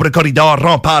ces sombres corridors,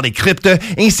 remparts et cryptes,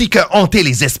 ainsi que hanter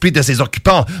les esprits de ses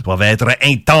occupants, doivent être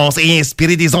intenses et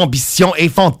inspirer des ambitions et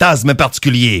fantasmes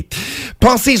particuliers.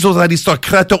 Pensez aux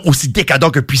aristocrates aussi décadents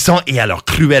que puissants et à leur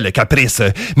cruel caprice,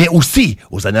 mais aussi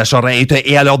aux anachorètes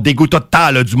et à leur dégoût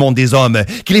total du monde des hommes,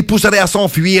 qui les pousserait à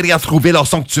s'enfuir et à trouver leur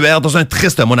sanctuaire dans un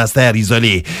triste monastère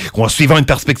isolé. En suivant une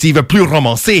perspective plus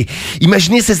romancée,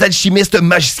 imaginez ces alchimistes,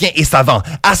 magiciens et savants,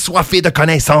 assoiffés de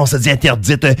connaissances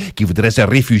interdites, qui voudraient se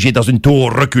réfugier dans une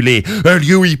tour reculée, un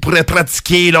lieu où ils pourraient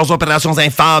pratiquer leurs opérations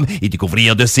infâmes et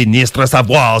découvrir de sinistres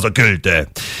savoirs occultes.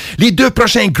 Les deux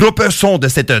prochains groupes sont de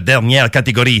cette dernière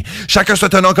catégorie, chacun se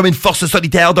tenant comme une force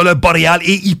solitaire dans le boréal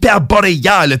et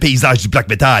hyperboréal paysage du black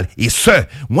metal, et ce,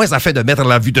 moins afin de mettre à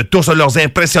la vue de tous leurs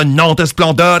impressionnantes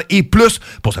splendeurs et plus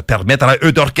pour se permettre à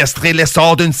eux d'orchestrer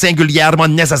l'essor d'une singulièrement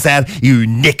nécessaire et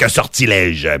unique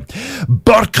sortilège.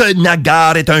 Bork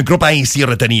Nagar est un groupe à ainsi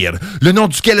retenir, le nom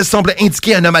duquel semble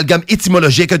indiquer un amalgame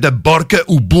étymologique de Bork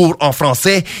ou bourg en en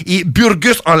français, et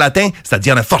Burgus en latin,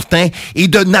 c'est-à-dire un fortin, et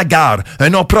de Nagar, un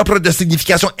nom propre de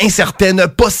signification incertaine,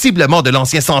 possiblement de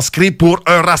l'ancien sanskrit pour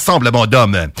un rassemblement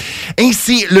d'hommes.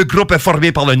 Ainsi, le groupe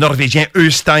formé par le Norvégien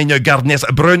Øystein Garnes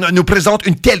Brun nous présente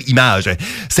une telle image,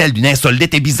 celle d'une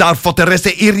insolite et bizarre forteresse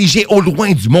érigée au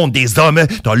loin du monde des hommes,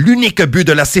 dans l'unique but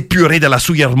de la sépurer de la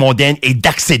souillure mondaine et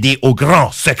d'accéder aux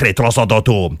grands secrets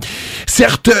transcendantaux.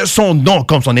 Certes, son nom,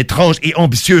 comme son étrange et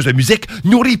ambitieuse musique,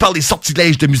 nourrie par les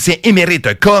sortilèges de musiciens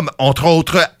émérites comme, entre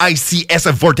autres, ICS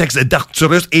Vortex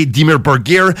d'Arcturus et Dimir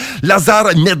Borgir,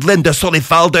 Lazar Nedlin de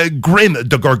Solefald, Grim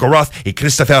de Gorgoroth et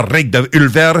Christopher Rigg de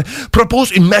Ulver,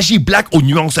 propose une magie black aux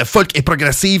nuances folk et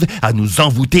progressives à nous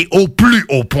envoûter au plus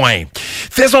haut point.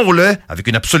 Faisons-le avec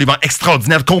une absolument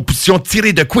extraordinaire composition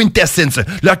tirée de Quintessence,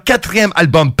 leur 4e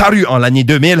album paru en l'année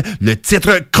 2000, le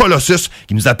titre Colossus,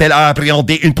 qui nous appelle à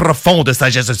appréhender une profonde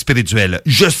sagesse spirituelle.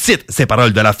 Je cite ces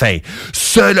paroles de la fin.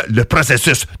 Seul le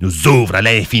processus nous ouvre à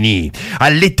l'infini, à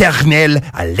l'éternel,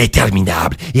 à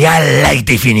l'interminable et à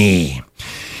l'indéfini.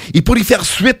 Et pour y faire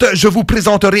suite, je vous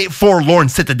présenterai Forlorn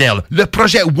Citadel, le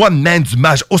projet one-man du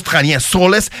mage australien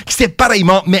Soulless qui s'est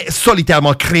pareillement mais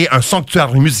solitairement créé un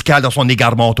sanctuaire musical dans son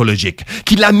égarement ontologique,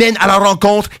 qui l'amène à la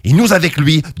rencontre, et nous avec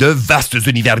lui, de vastes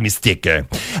univers mystiques.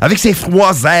 Avec ses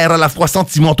froids airs à la fois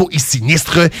sentimentaux et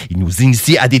sinistres, il nous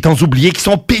initie à des temps oubliés qui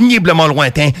sont péniblement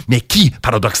lointains, mais qui,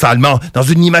 paradoxalement, dans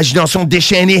une imagination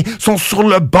déchaînée, sont sur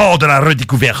le bord de la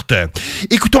redécouverte.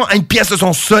 Écoutons une pièce de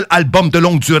son seul album de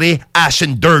longue durée,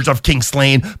 Ashen Dirge of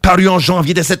Kingslane, paru en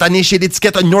janvier de cette année chez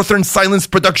l'étiquette Northern Silence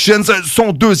Productions,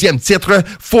 son 2e titre,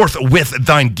 Forth with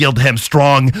Thine Guildham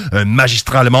Strong, un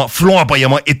magistralement,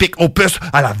 flamboyamment épique opus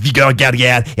à la vigueur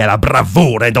guerrière et à la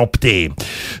bravoure indomptée.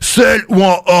 Seul ou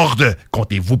en horde,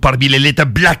 comptez-vous parmi l'élite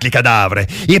black les cadavres,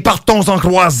 et partons en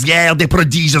croisière des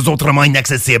prodiges autrement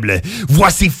inaccessibles.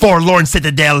 Voici Forlorn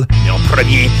Citadel, et en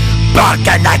premier,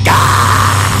 Bakanaga!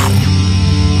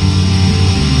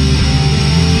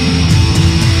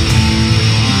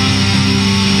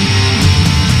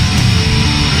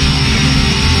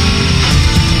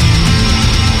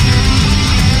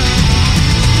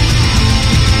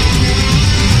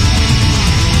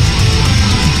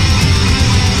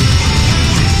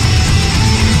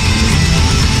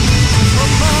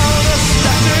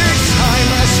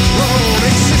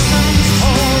 Systems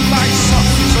hold like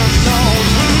substance unknown.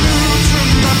 Pollution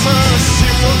matters, she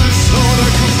will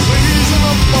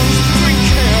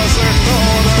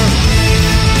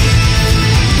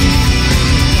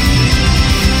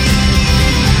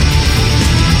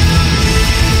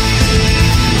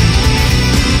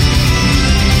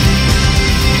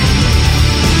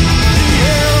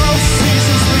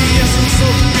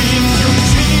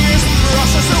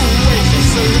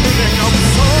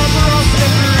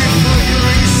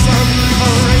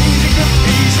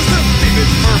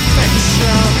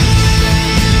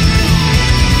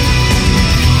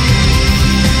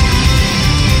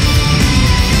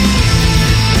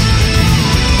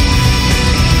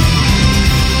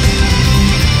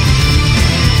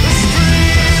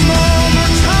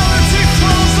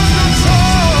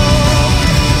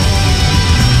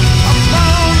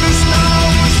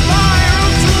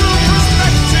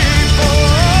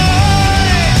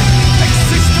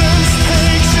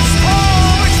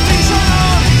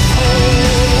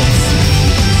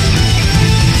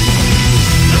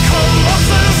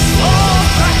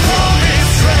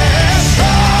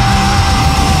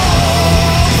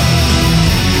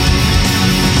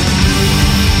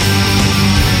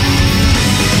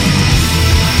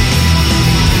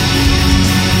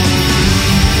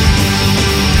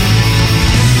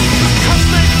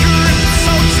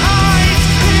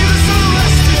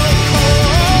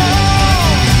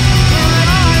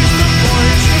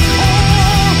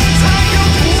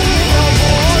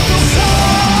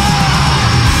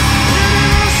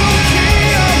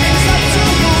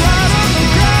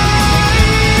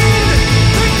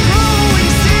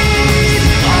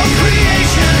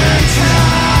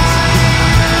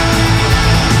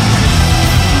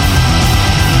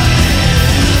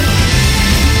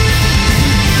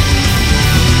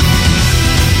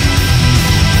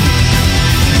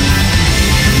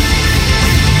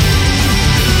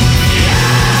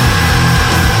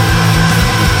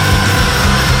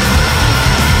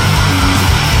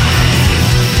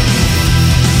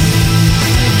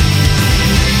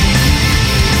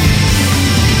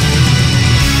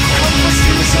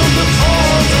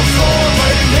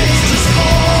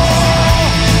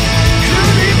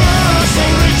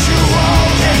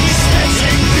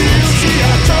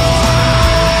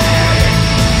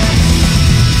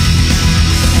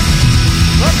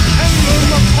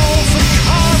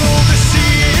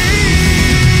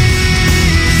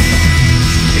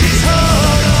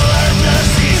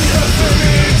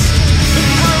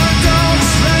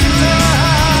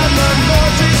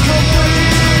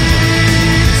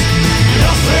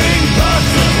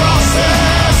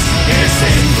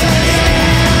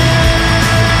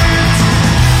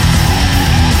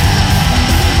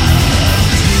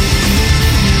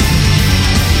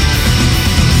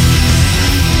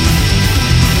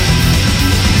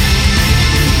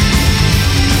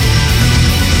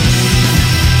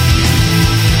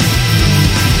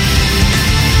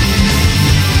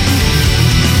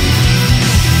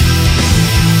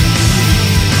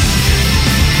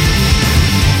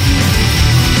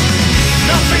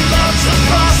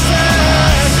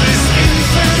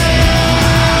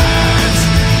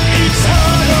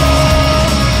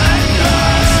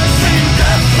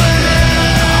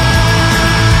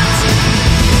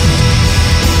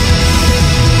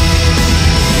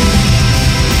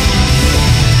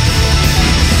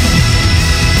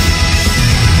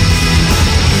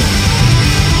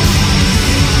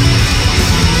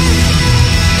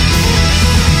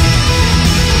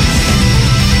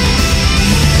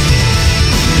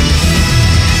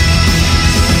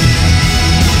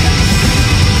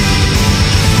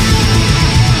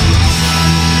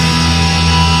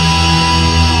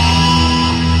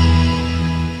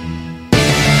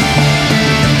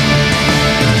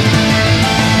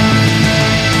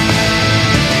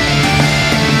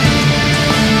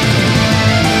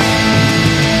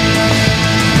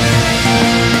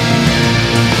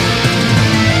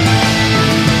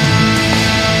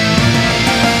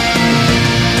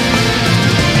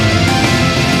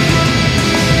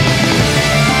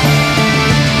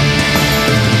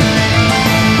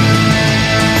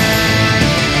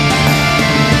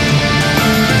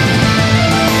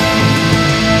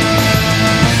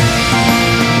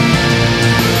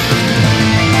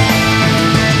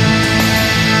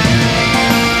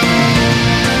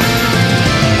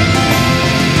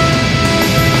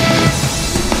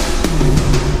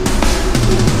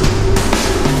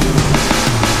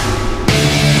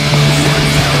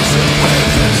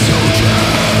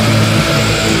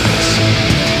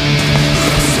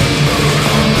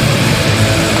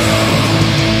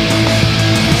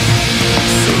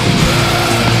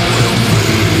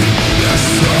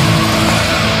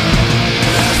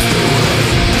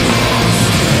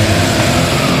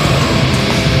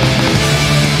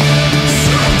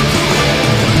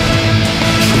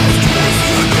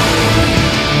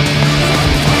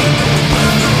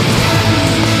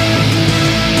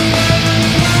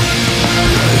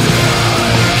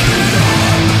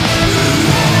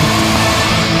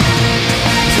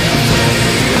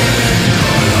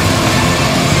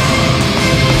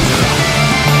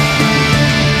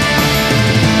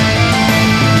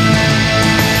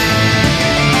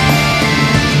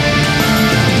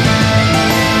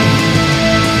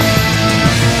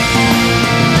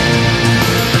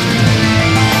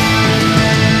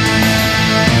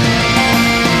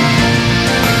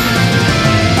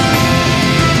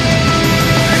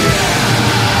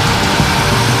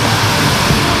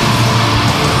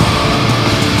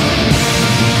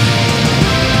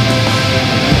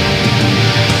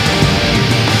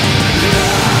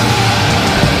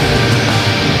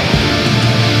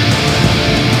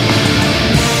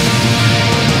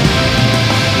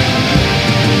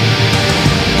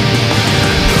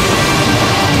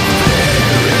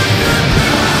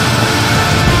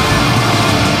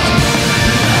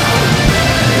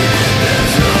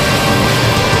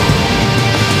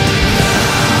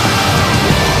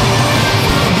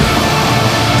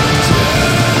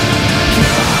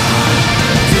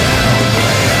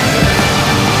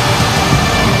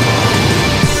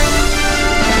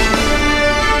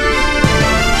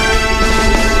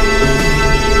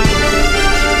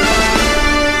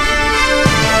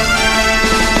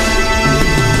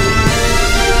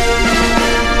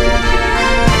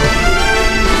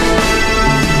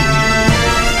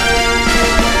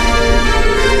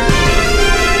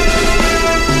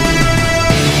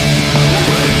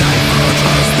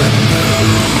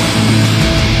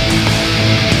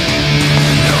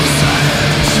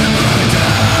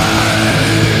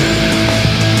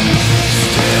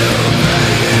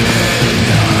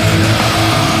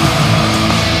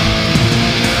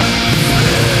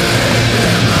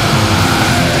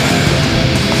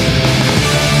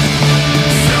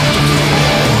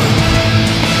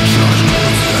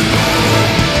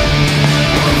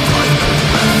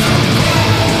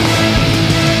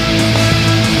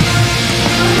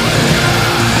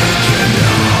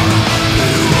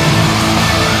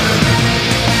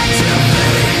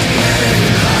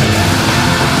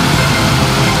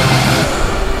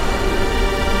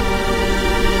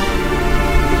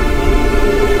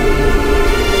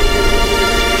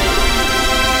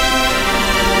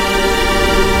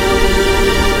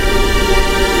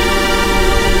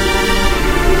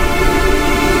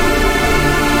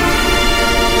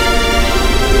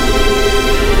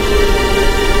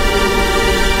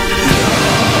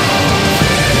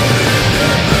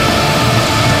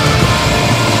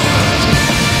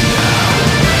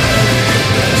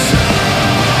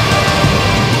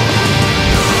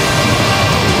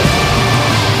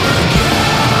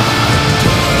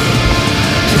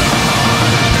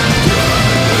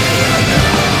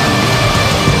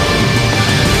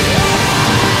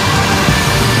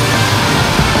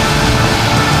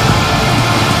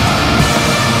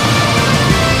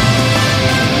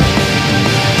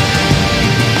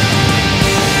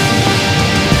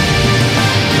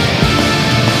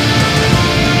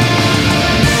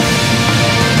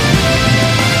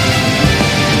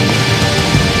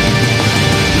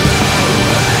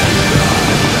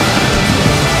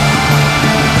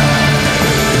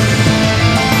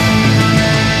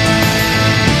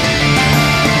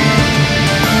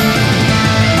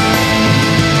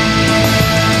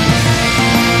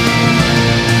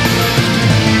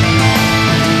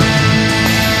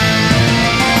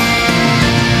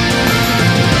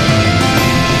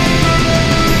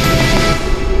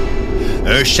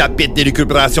Un chapitre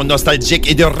d'élucubration nostalgique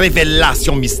et de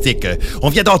révélation mystique. On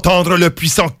vient d'entendre le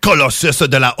puissant colossus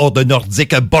de la horde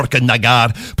nordique Borknagar,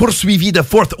 poursuivi de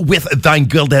Forthwith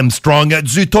Vangildem Strong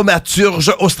du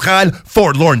thaumaturge austral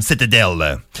Forlorn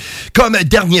Citadel. Comme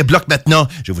dernier bloc maintenant,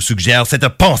 je vous suggère cette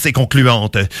pensée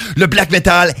concluante. Le black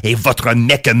metal est votre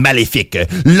mec maléfique,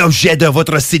 l'objet de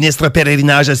votre sinistre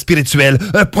pèlerinage spirituel,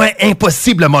 un point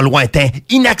impossiblement lointain,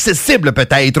 inaccessible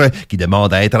peut-être, qui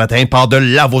demande à être atteint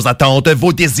par-delà vos attentes,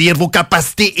 vos désirs, vos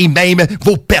capacités et même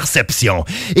vos perceptions.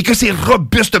 Et que ces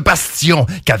robustes bastions,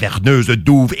 caverneuses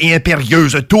douves et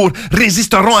impérieuses tours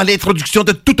résisteront à l'introduction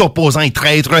de tout opposant et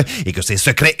traître, et que ces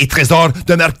secrets et trésors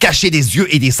demeurent cachés des yeux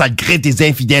et des sales griffes des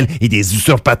infidèles et des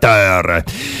usurpateurs.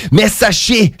 Mais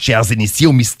sachez, chers initiés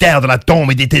au mystère de la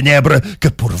tombe et des ténèbres, que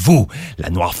pour vous, la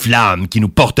noire flamme qui nous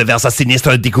porte vers sa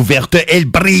sinistre découverte, elle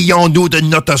brille en nous de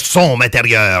notre sombre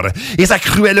intérieur. Et sa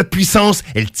cruelle puissance,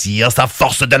 elle tire sa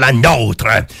force de la nôtre.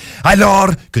 Alors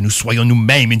que nous soyons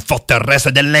nous-mêmes une forteresse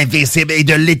de l'invincible et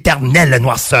de l'éternelle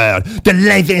noirceur, de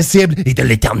l'invincible et de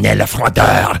l'éternelle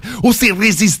froideur, aussi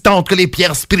résistante que les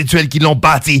pierres spirituelles qui l'ont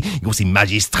bâtie, et aussi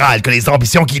magistrale que les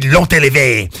ambitions qui l'ont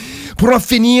élevée. Pour en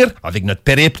finir avec notre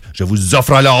périple, je vous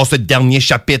offre alors ce dernier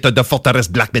chapitre de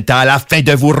Forteresse Black Metal afin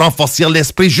de vous renforcer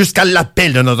l'esprit jusqu'à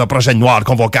l'appel de notre prochaine noire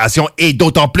convocation et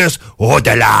d'autant plus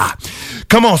au-delà.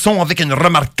 Commençons avec une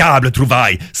remarquable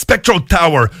trouvaille. Spectral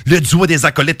Tower, le duo des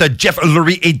acolytes Jeff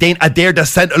Lurie et Dane Adair de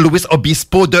San Luis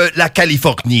Obispo de la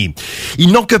Californie.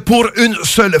 Ils n'ont que pour une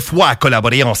seule fois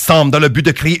collaboré ensemble dans le but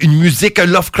de créer une musique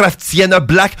Lovecraftienne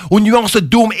black aux nuances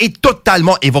doom et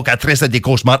totalement évocatrices des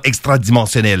cauchemars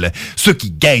extradimensionnels, ceux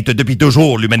qui guettent depuis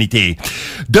toujours l'humanité.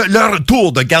 De leur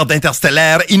tour de garde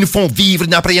interstellaire, ils nous font vivre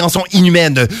une appréhension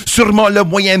inhumaine, sûrement le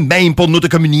moyen même pour nous de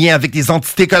communier avec des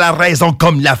entités que la raison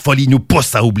comme la folie nous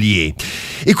pousse à oublier.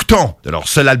 Écoutons de leur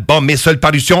seul album et seule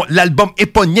parution, l'album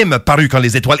éponyme paru quand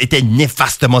les étoiles étaient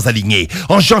néfastement alignées,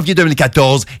 en janvier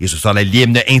 2014, et ce sera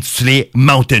l'hymne intitulé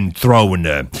Mountain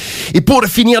Throne. Et pour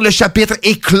finir le chapitre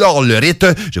et clore le rite,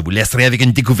 je vous laisserai avec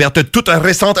une découverte toute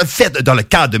récente faite dans le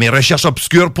cadre de mes recherches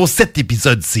obscures pour cet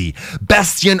épisode-ci.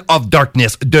 Bastion of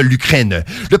Darkness de l'Ukraine.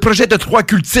 Le projet de 3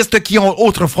 cultistes qui ont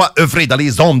autrefois œuvré dans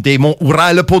les ombres des monts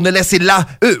Oural pour ne laisser là,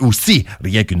 eux aussi,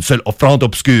 rien qu'une seule offrande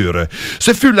obscure.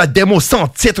 Ce fut la démo sans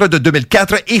titre de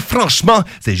 2004 et franchement,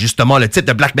 c'est justement le type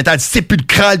de black metal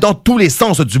sépulcral dans tous les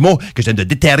sens du mot que je viens de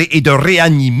déterrer et de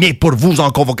réanimer pour vous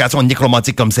en convocation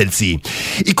nécromantique comme celle-ci.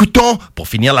 Écoutons, pour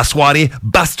finir la soirée,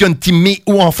 Bastion Timmy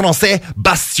ou en français,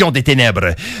 Bastion des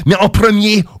Ténèbres. Mais en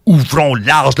premier, ouvrons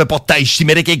large le portail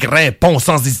chimérique et grimpons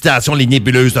sans hésitation les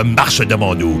nébuleuses marches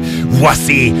devant nous.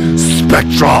 Voici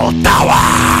Spectral Tower!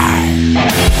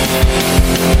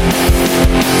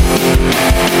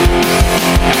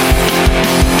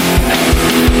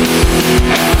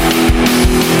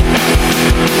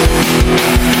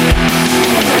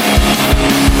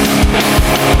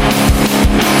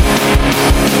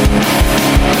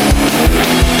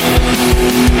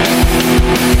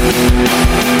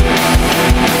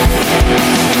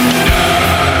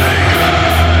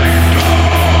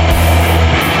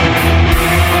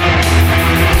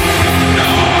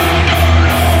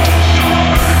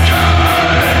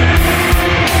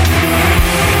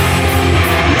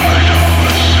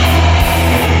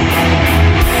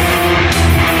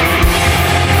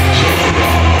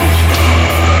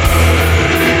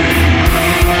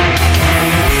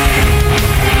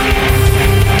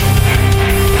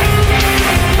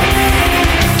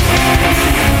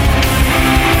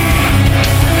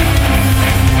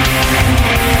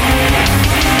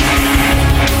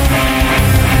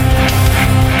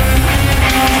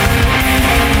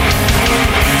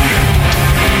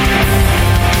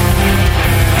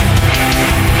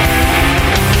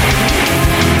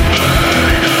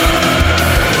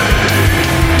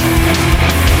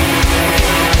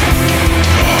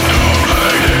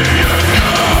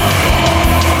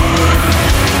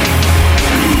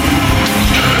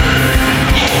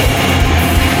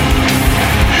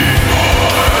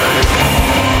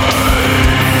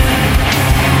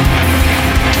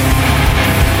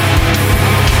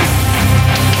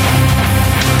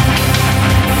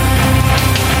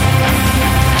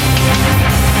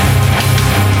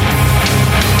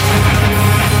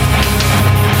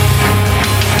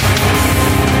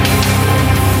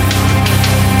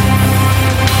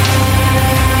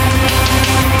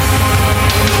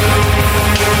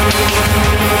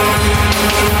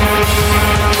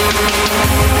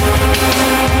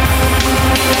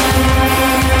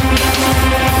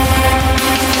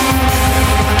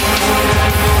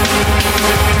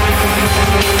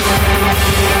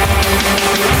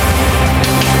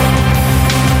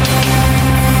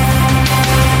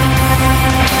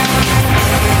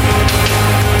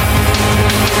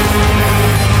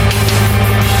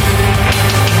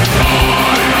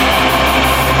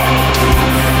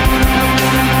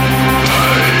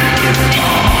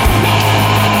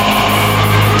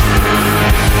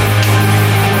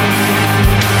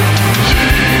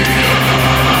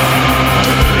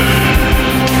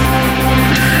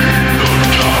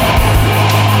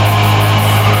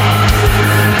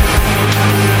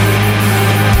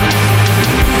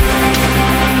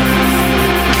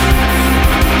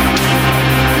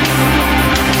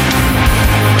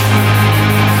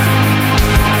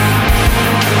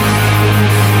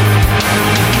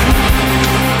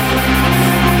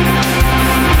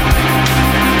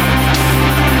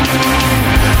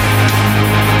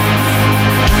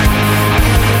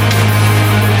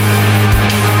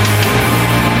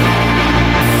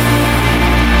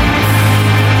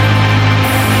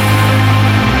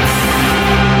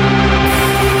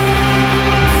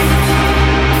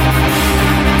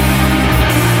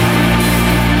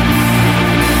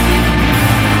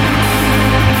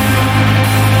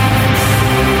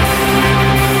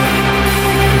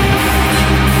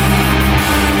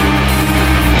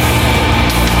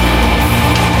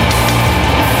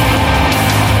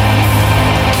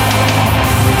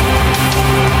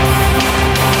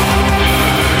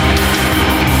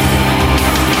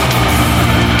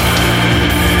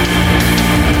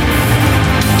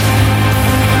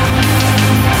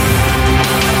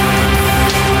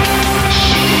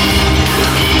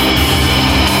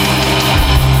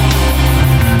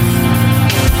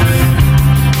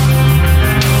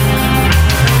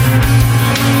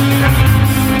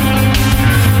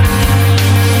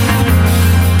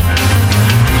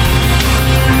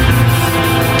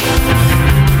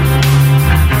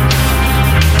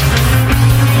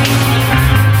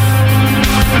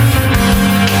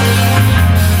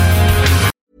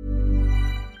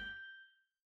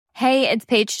 Hey, it's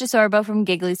Paige DeSorbo from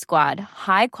Giggly Squad.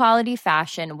 High quality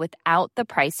fashion without the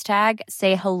price tag.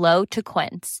 Say hello to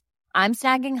Quince. I'm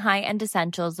snagging high-end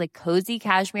essentials like cozy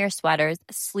cashmere sweaters,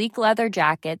 sleek leather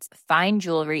jackets, fine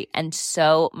jewelry, and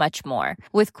so much more.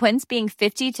 With Quince being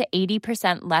 50 to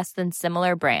 80% less than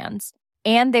similar brands.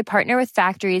 And they partner with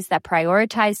factories that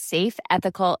prioritize safe,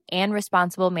 ethical, and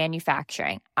responsible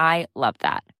manufacturing. I love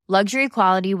that. Luxury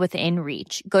quality within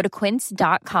reach. Go to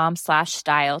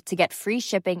quince.com/style to get free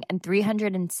shipping and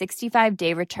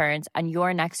 365-day returns on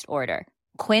your next order.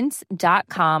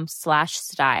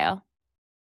 Quince.com/style.